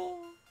fool.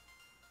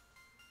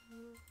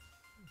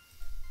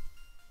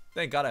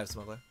 Thank God I have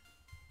Smuggler.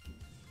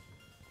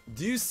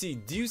 Deucey,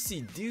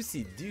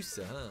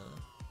 huh?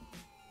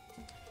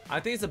 I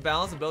think it's a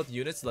balance of both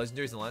units,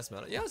 legendaries, and last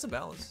meta. Yeah, it's a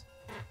balance.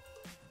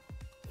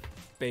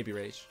 Baby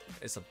Rage.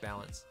 It's a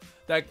balance.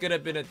 That could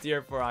have been a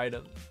tier 4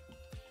 item.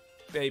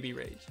 Baby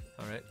Rage.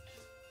 Alright.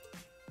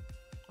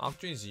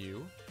 Octrene's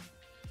you.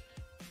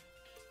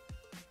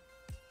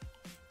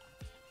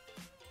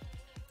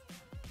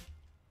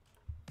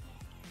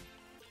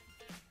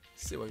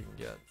 See what we can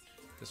get.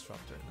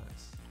 Disruptor,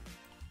 nice.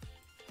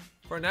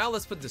 For now,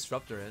 let's put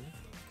Disruptor in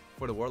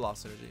for the Warlock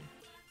synergy.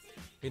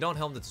 We don't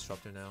helm the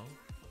Disruptor now.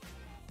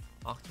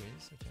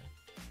 Octrenes, okay.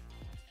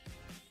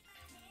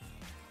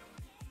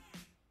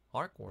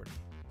 Arc Ward.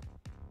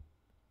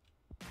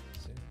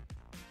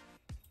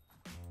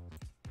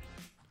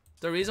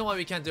 The reason why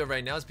we can't do it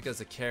right now is because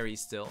the carry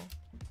still.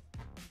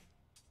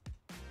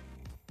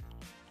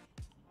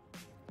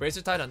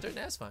 Bracer Tide Hunter?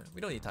 Nah, that's fine.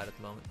 We don't need Tide at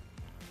the moment.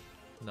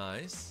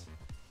 Nice.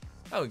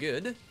 Oh,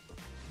 good.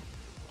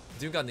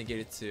 Doom got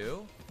negated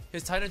too.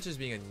 His Tide Hunter is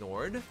being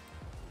ignored.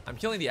 I'm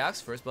killing the Axe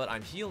first, but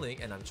I'm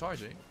healing and I'm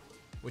charging,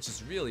 which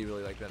is really,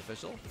 really like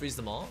beneficial. Freeze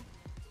them all.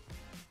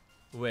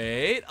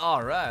 Wait,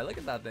 all right. Look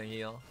at that thing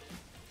heal.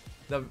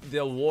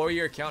 The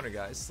warrior counter,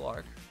 guys.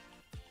 Slark.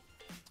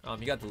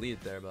 He got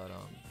deleted there, but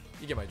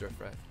you get my drift,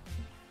 right?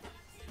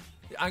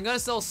 I'm gonna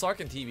sell Sark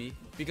and TB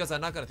because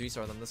I'm not gonna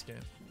 3-star them this game.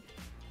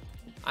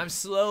 I'm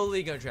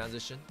slowly gonna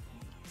transition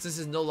since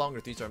it's no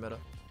longer 3-star meta.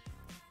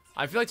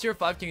 I feel like tier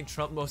 5 can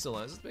trump most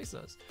alliances. This makes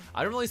sense.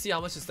 I don't really see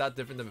how much it's that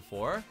different than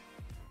before.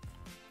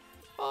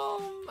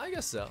 I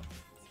guess so.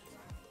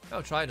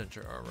 Oh, Trident.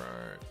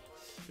 Alright.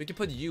 We can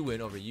put you in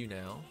over you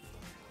now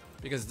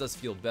because it does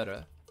feel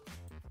better.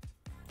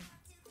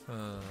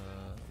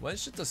 When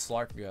should the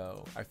Slark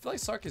go? I feel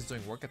like Slark is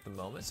doing work at the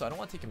moment, so I don't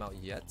want to take him out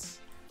yet.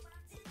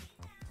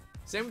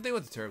 Same thing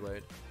with the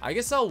Terrorblade. I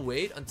guess I'll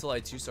wait until I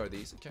 2-star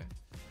these. Okay.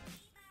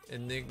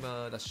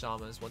 Enigma, that's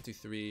Shamans. 1, 2,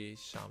 3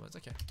 Shamans.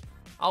 Okay.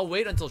 I'll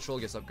wait until Troll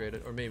gets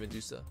upgraded, or maybe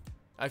Medusa.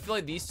 I feel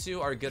like these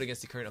two are good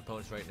against the current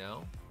opponents right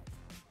now.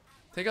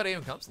 Take out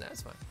AM Comps? Nah,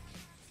 it's fine.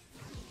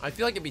 I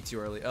feel like it'd be too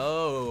early.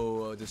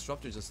 Oh,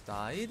 Disruptor just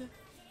died?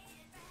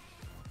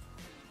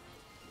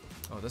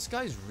 Oh, this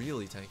guy's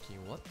really tanky.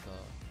 What the?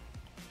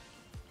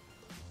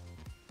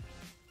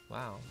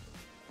 Wow.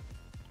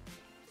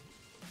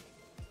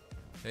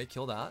 Okay,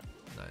 kill that.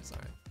 Nice,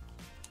 alright.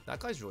 That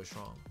guy's really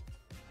strong.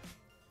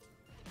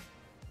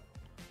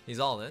 He's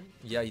all in.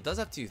 Yeah, he does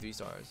have 2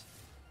 3-stars.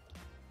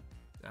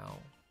 Ow.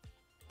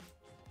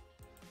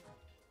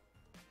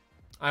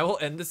 I will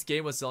end this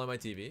game with selling my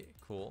TV.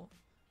 Cool.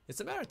 It's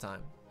a matter of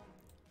time.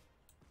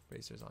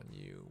 Bracers on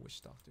you.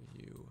 Wish Doctor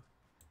you.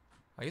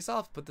 I guess I'll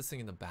have to put this thing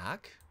in the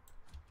back.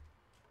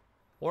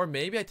 Or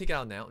maybe I take it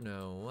out now.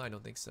 No, I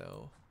don't think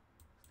so.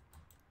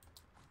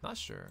 Not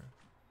sure.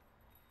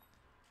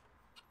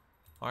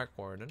 Arc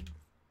Warden.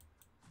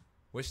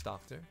 Wish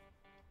Doctor.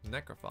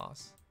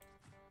 Necrophos.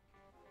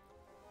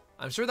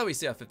 I'm sure that we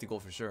stay at 50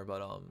 gold for sure,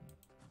 but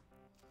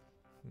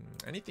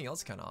anything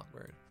else kind of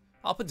awkward.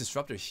 I'll put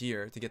Disruptor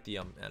here to get the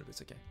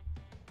attributes. Okay.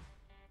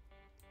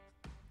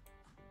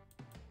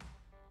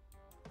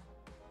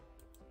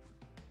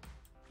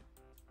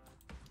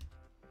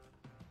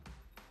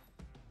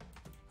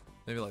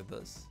 Maybe like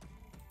this.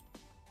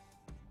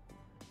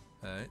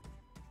 Alright.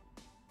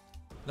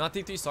 Not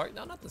T3 Sark?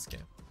 No, not this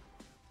game.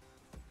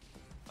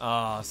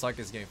 Sark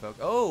is getting folk.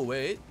 Oh,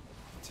 wait.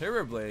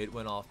 Terrorblade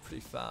went off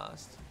pretty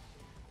fast.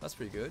 That's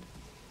pretty good.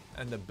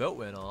 And the boat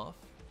went off.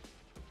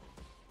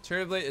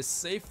 Terrorblade is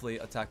safely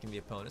attacking the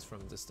opponents from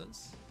a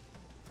distance.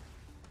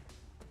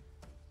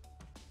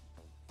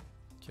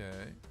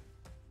 Okay.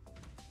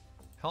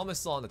 Helmet's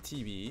still on the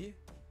TB.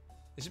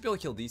 They should be able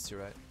to kill these two,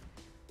 right?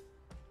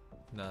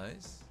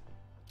 Nice.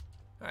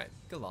 Alright,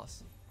 good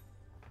loss.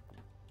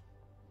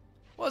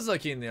 What's up,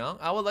 King Liang?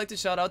 I would like to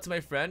shout out to my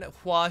friend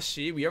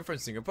Huashi. We are from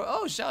Singapore.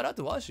 Oh, shout out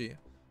to Huashi.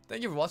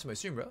 Thank you for watching my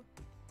stream, bro.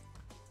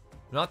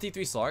 Not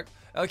T3 Sark.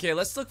 Okay,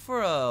 let's look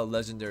for a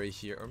legendary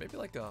here. Or maybe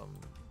like,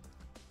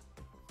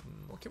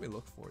 what can we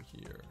look for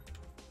here?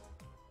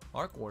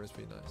 Arc Ward is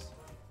pretty nice.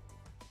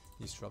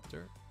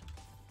 Disruptor.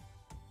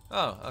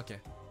 Oh, okay.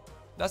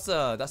 That's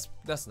nice.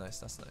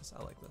 That's nice.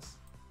 I like this.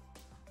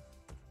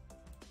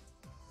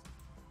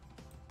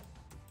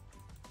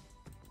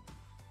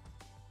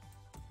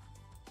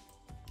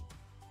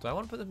 Do I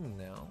want to put them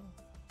now?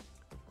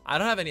 I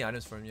don't have any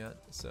items for him yet,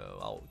 so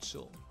I'll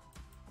chill.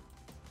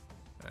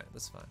 Alright,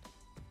 that's fine.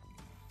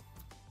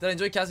 Did I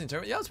enjoy casting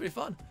tournament? Yeah, it was pretty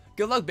fun.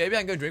 Good luck, baby.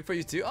 I'm gonna drink for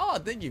you too. Oh,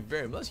 thank you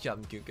very much,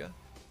 Captain Kuka.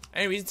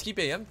 Any reason to keep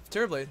AM?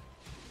 Terrorblade.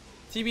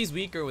 TB's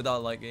weaker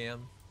without like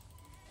AM.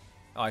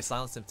 Oh, I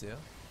silenced him too.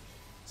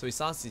 So we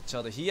silenced each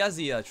other. He has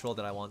the troll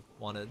that I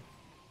wanted.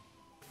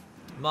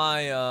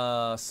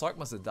 My Sark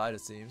must have died,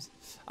 it seems.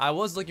 I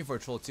was looking for a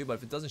troll too, but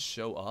if it doesn't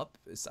show up,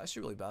 it's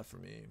actually really bad for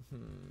me.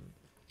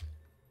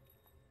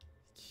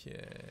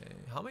 Okay.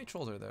 How many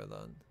trolls are there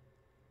then?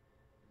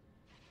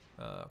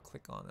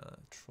 Click on a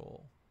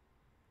troll.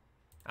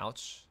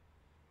 Ouch.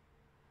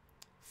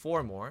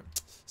 4 more.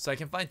 So I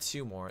can find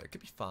 2 more. It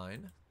could be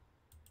fine.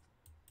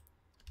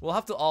 We'll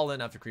have to all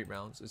in after creep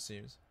rounds, it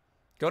seems.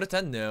 Go to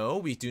 10? No,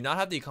 we do not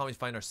have the economy to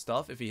find our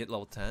stuff if we hit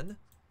level 10.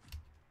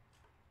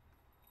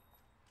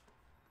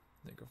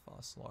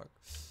 Necrophos, Slark.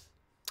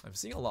 I'm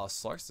seeing a lot of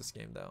Slarks this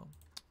game though.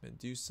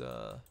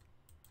 Medusa.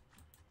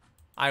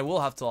 I will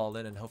have to all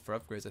in and hope for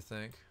upgrades, I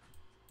think.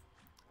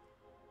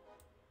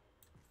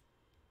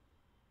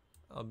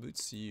 I'll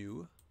boots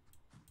you.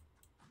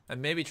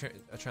 And maybe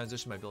a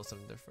transition might build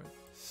something different.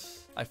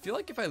 I feel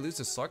like if I lose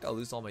to Slark, I'll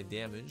lose all my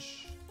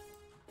damage.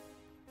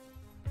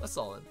 That's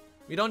all in.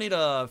 We don't need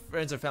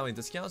friends or family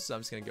discounts, so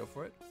I'm just gonna go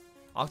for it.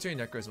 Octary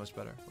Necro is much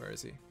better. Where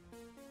is he?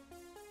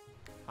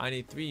 I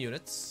need 3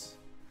 units.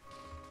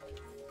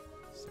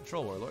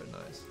 Central Warlord,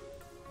 nice.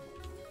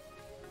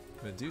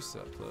 Medusa,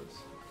 close.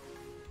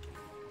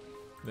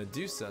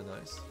 Medusa,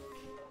 nice.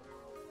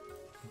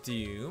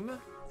 Doom.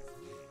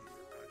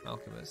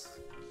 Alchemist.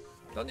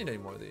 Don't need any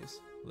more of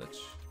these. Lich.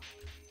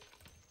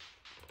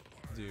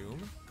 Doom.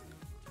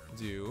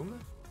 Doom.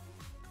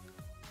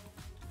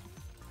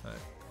 Alright.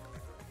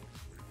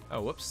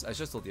 Oh, whoops. I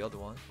just told the other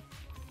one.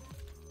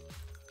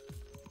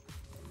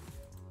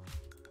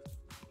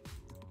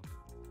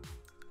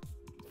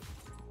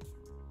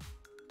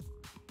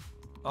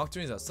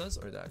 Octarine, is that Sense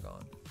or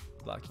Dagon?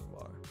 Black King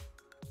Bar.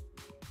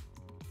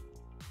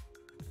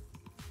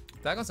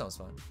 Dagon sounds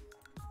fun.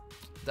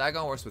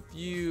 Dagon works with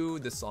you.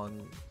 This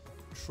on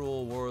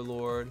Troll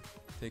Warlord.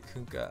 Take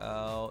Kunkka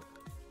out.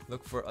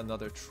 Look for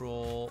another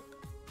troll.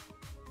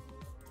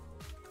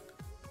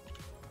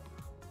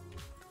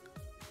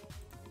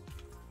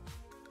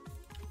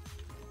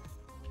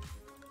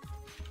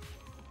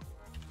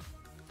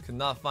 Could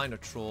not find a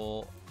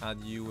troll.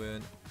 Add you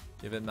in.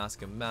 Give it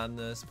Mask of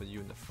Madness. Put you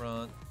in the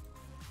front.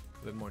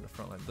 A bit more in the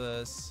front like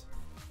this.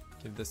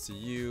 Give this to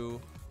you.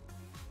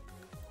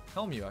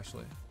 Helm you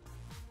actually.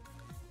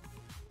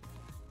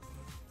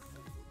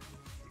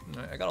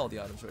 Alright, I got all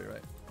the items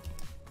right.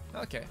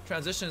 Okay,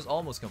 transition is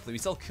almost complete. We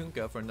sell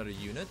Kunkka for another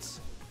unit.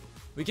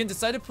 We can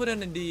decide to put in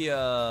the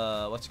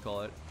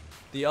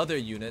the other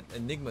unit,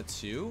 Enigma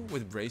 2,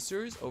 with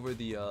bracers over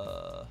the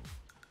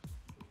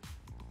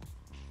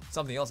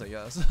something else, I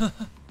guess.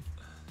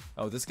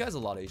 Oh, this guy's a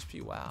lot of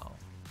HP. Wow.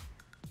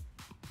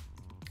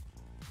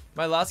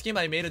 My last game,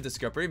 I made a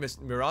discovery.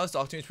 Mirage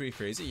Octane is pretty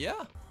crazy.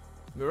 Yeah.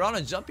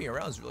 Mirana jumping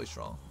around is really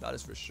strong. That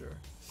is for sure.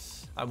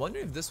 I'm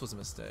wondering if this was a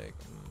mistake.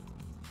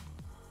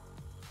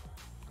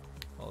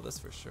 Oh, this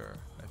for sure,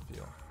 I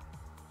feel.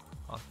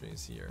 Octane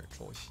is here,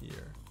 Troll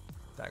here,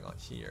 Dagon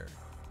here.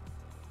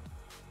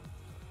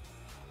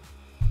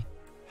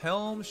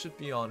 Helm should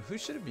be on. Who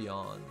should it be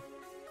on?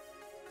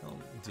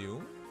 Helm,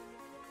 Doom?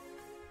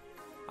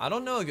 I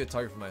don't know a good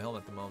target for my helm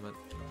at the moment.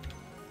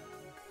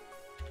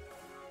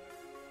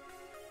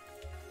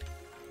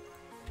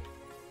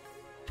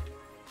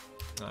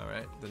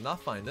 Alright, did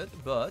not find it,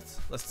 but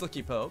let's still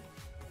keep hope.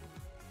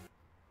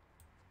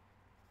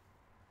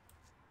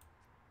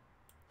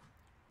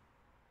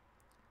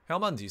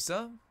 Helm on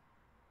Dusa?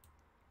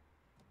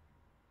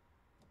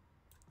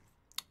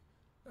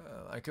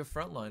 I could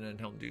frontline and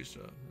Helm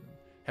Dusa.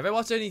 Have I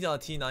watched any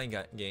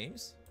T9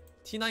 games?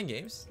 T9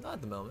 games? Not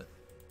at the moment.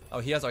 Oh,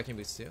 he has Arcane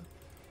Boots too.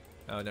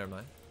 Oh, never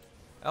mind.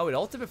 Oh, it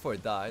ulted before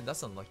it died.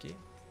 That's unlucky.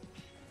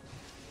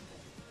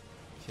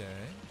 Okay.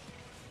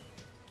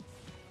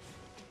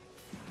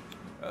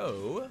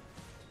 Oh.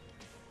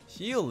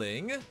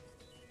 Healing.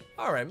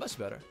 Alright, much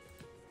better.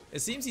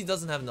 It seems he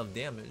doesn't have enough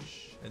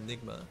damage.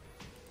 Enigma.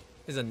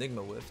 His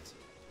Enigma whiffed.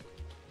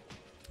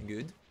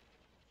 Good.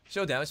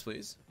 Show damage,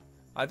 please.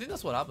 I think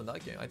that's what happened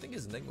that game. I think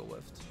his Enigma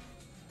whiffed.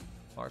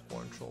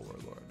 Arcborn, Troll,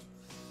 Warlord.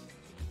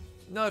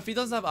 No, if he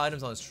doesn't have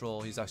items on his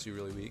Troll, he's actually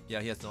really weak.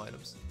 Yeah, he has no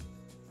items.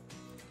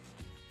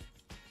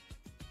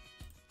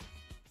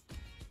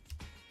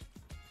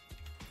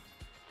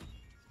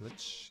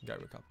 Lich,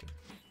 Gyrocopter.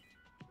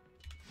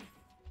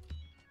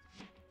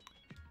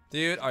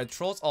 Dude, our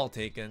Trolls all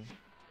taken.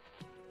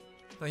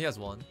 No, he has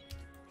one.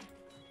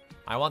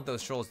 I want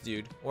those Trolls,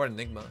 dude. Or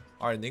Enigma.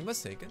 Are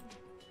Enigmas taken?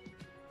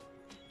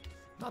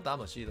 Not that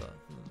much either.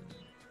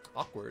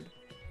 Awkward.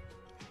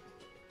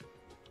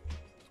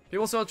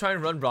 People still try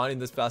and run Bronny in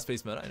this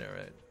fast-paced meta. I know,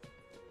 right?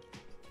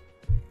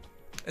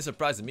 It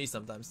surprises me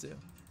sometimes too.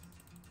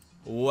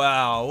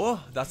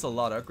 Wow, that's a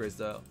lot of upgrades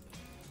though.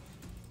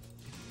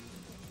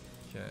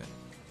 Okay.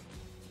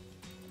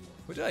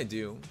 What did I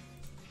do?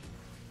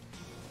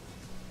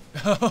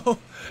 Oh,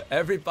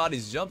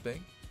 everybody's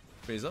jumping.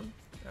 Freeze them.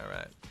 All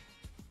right.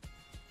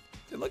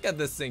 Dude, look at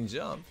this thing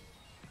jump.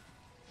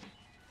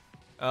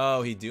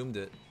 Oh, he doomed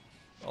it.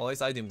 Well, at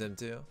least I doomed him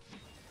too.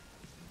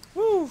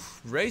 Woo!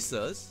 Race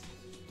us.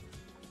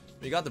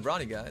 We got the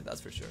Brawny guy, that's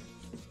for sure.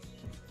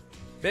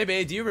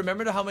 Baby, do you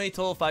remember how many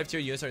total 5-tier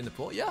units are in the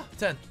pool? Yeah,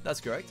 10.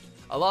 That's correct.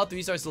 A lot of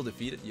 3-stars still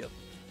defeated.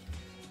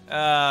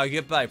 Yep.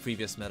 Goodbye,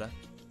 previous meta.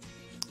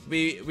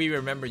 We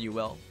remember you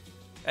well.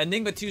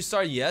 Enigma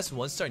 2-star, yes.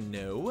 1-star,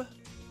 no.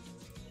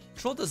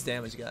 Troll does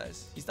damage,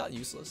 guys. He's not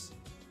useless.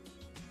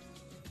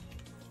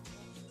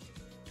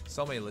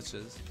 So many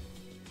liches.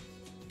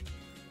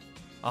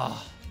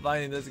 Ah,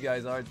 finding this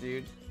guy's art,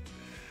 dude.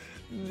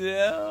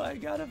 No, I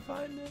gotta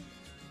find him.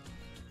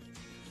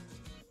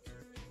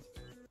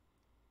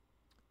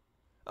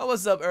 Oh,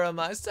 what's up,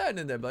 Urama? Starting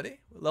in there, buddy.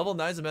 Level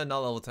 9 is a man, not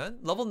level 10.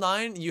 Level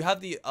 9, you have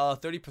the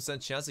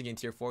 30% chance to gain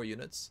tier 4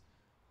 units.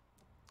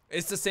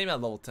 It's the same at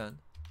level 10.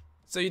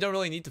 So you don't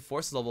really need to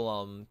force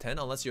level 10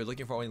 unless you're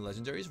looking for only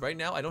legendaries. Right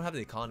now, I don't have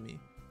the economy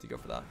to go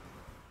for that.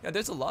 Yeah,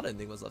 there's a lot of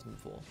Enigmas left in the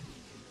pool.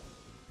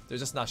 They're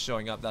just not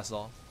showing up, that's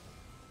all.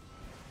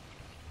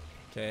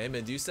 Okay,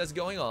 Medusa's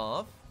going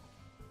off.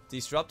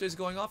 Disruptor's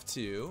going off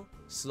too.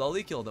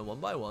 Slowly kill them one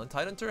by one.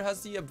 Tidehunter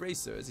has the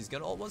bracers. He's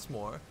gonna ult once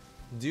more.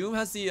 Doom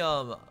has the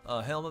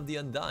Helm of the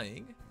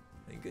Undying.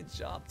 And good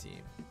job,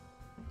 team.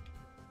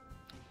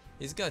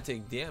 He's gonna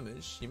take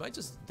damage. He might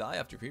just die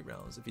after creep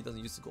rounds if he doesn't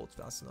use the gold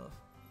fast enough.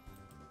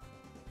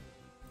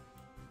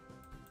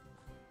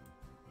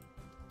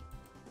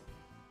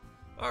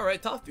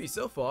 Alright, top 3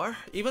 so far.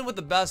 Even with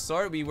the bad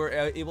start, we were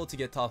able to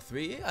get top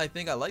 3. I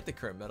think I like the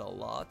current meta a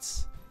lot.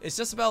 It's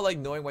just about like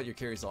knowing what your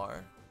carries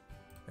are.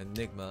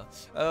 Enigma.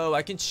 Oh,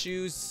 I can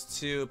choose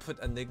to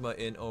put Enigma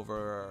in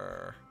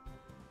over,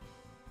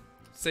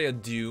 say, a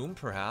Doom,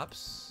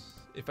 perhaps,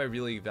 if I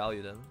really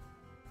valued him.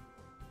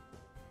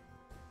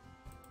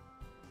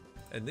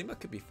 Enigma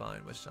could be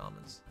fine with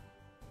Shamans.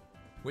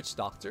 Witch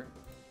Doctor?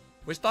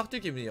 Witch Doctor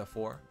give me a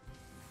 4.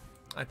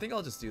 I think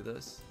I'll just do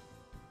this.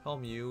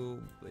 Helm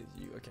you, Blaze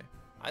you. Okay.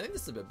 I think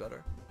this is a bit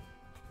better.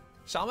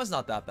 Shaman's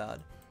not that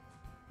bad.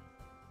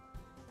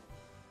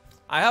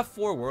 I have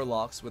 4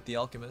 Warlocks with the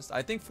Alchemist.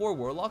 I think 4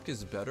 Warlock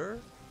is better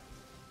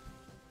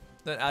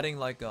than adding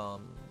like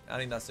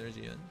adding that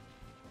synergy in.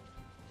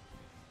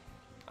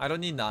 I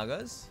don't need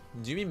Nagas.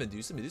 Do you mean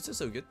Medusa? Medusa's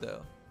so good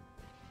though.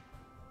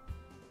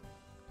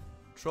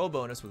 Troll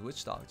bonus with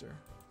Witch Doctor.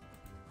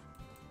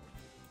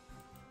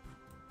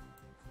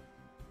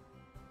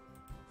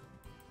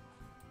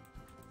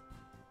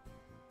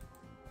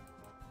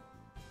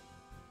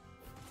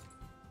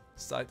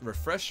 Side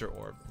refresher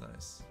orb,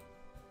 nice.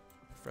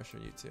 Refresher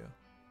you too.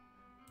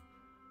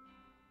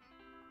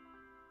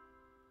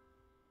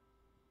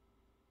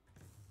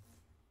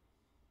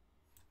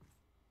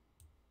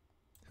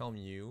 Helm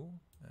you.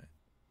 Right.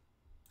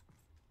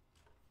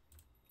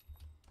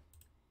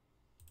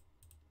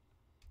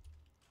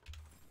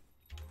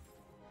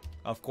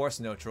 Of course,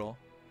 no troll.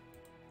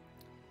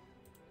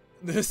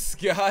 This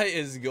guy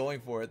is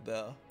going for it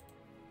though.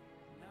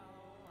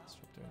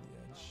 Disruptor on the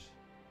edge.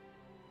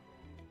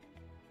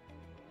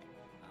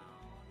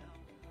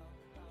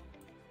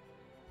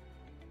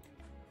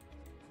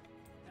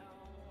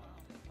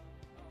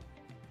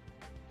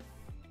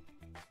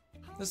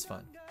 This is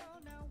fun.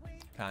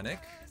 Panic.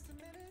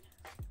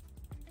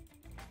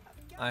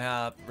 I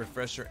have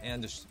Refresher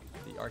and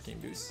the Arcane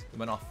Boost. It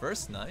went off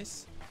first,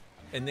 nice.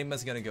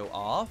 Enigma's gonna go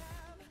off.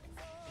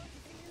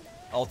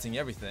 Alting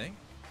everything.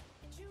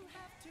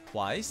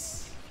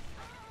 Twice.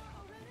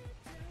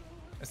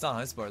 It's not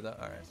high sport though.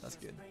 Alright, that's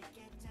good.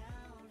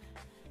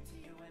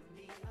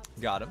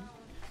 Got him.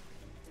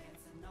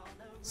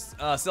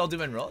 Still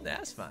doing roll? Nah,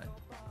 that's fine.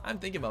 I'm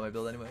thinking about my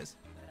build anyways.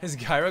 His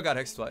Gyro got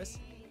hexed twice.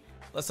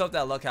 Let's hope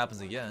that luck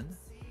happens again.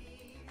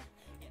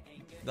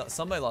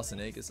 Somebody lost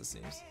an Aegis, it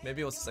seems.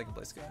 Maybe it was the second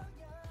place guy.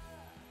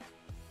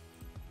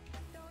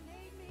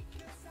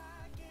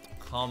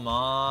 Come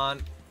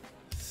on.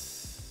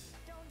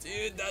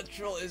 Dude, that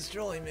troll is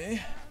trolling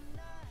me.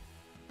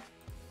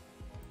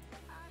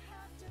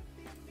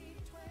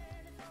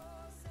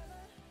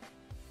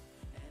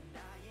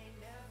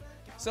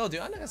 Sell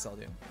dude, I'm not gonna sell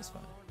dude. It's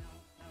fine.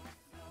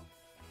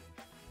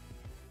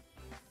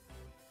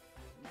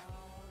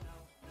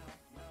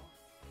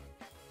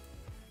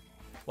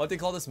 What they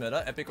call this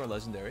meta? Epic or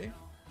legendary?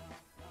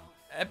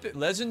 Epic,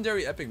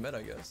 legendary, epic meta,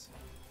 I guess.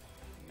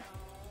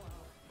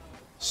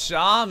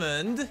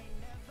 Shaman.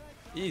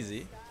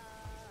 Easy.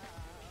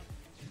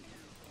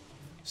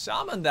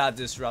 Shaman that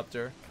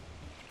disruptor.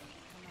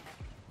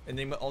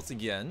 Enigma ults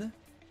again.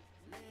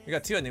 We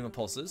got 2 Enigma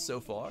pulses so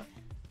far.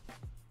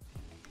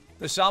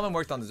 The Shaman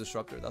worked on the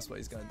disruptor. That's why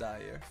he's gonna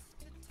die here.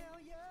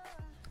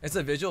 It's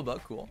a visual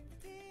bug. Cool.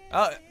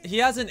 He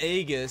has an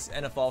Aegis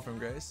and a Fall from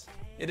Grace.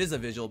 It is a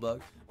visual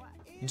bug.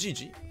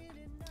 GG.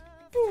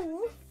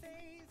 Ooh.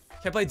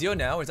 Can I play Dio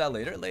now or is that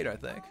later? Later, I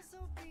think.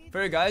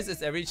 For you guys,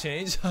 it's every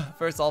change.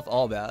 First off,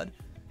 all bad.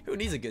 Who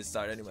needs a good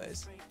start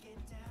anyways?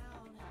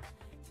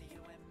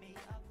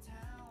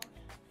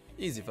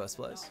 Easy first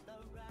place.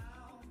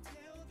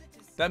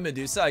 That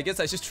Medusa, I guess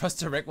I should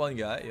trust a rank 1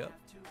 guy. Yep.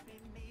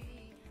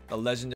 The legendary.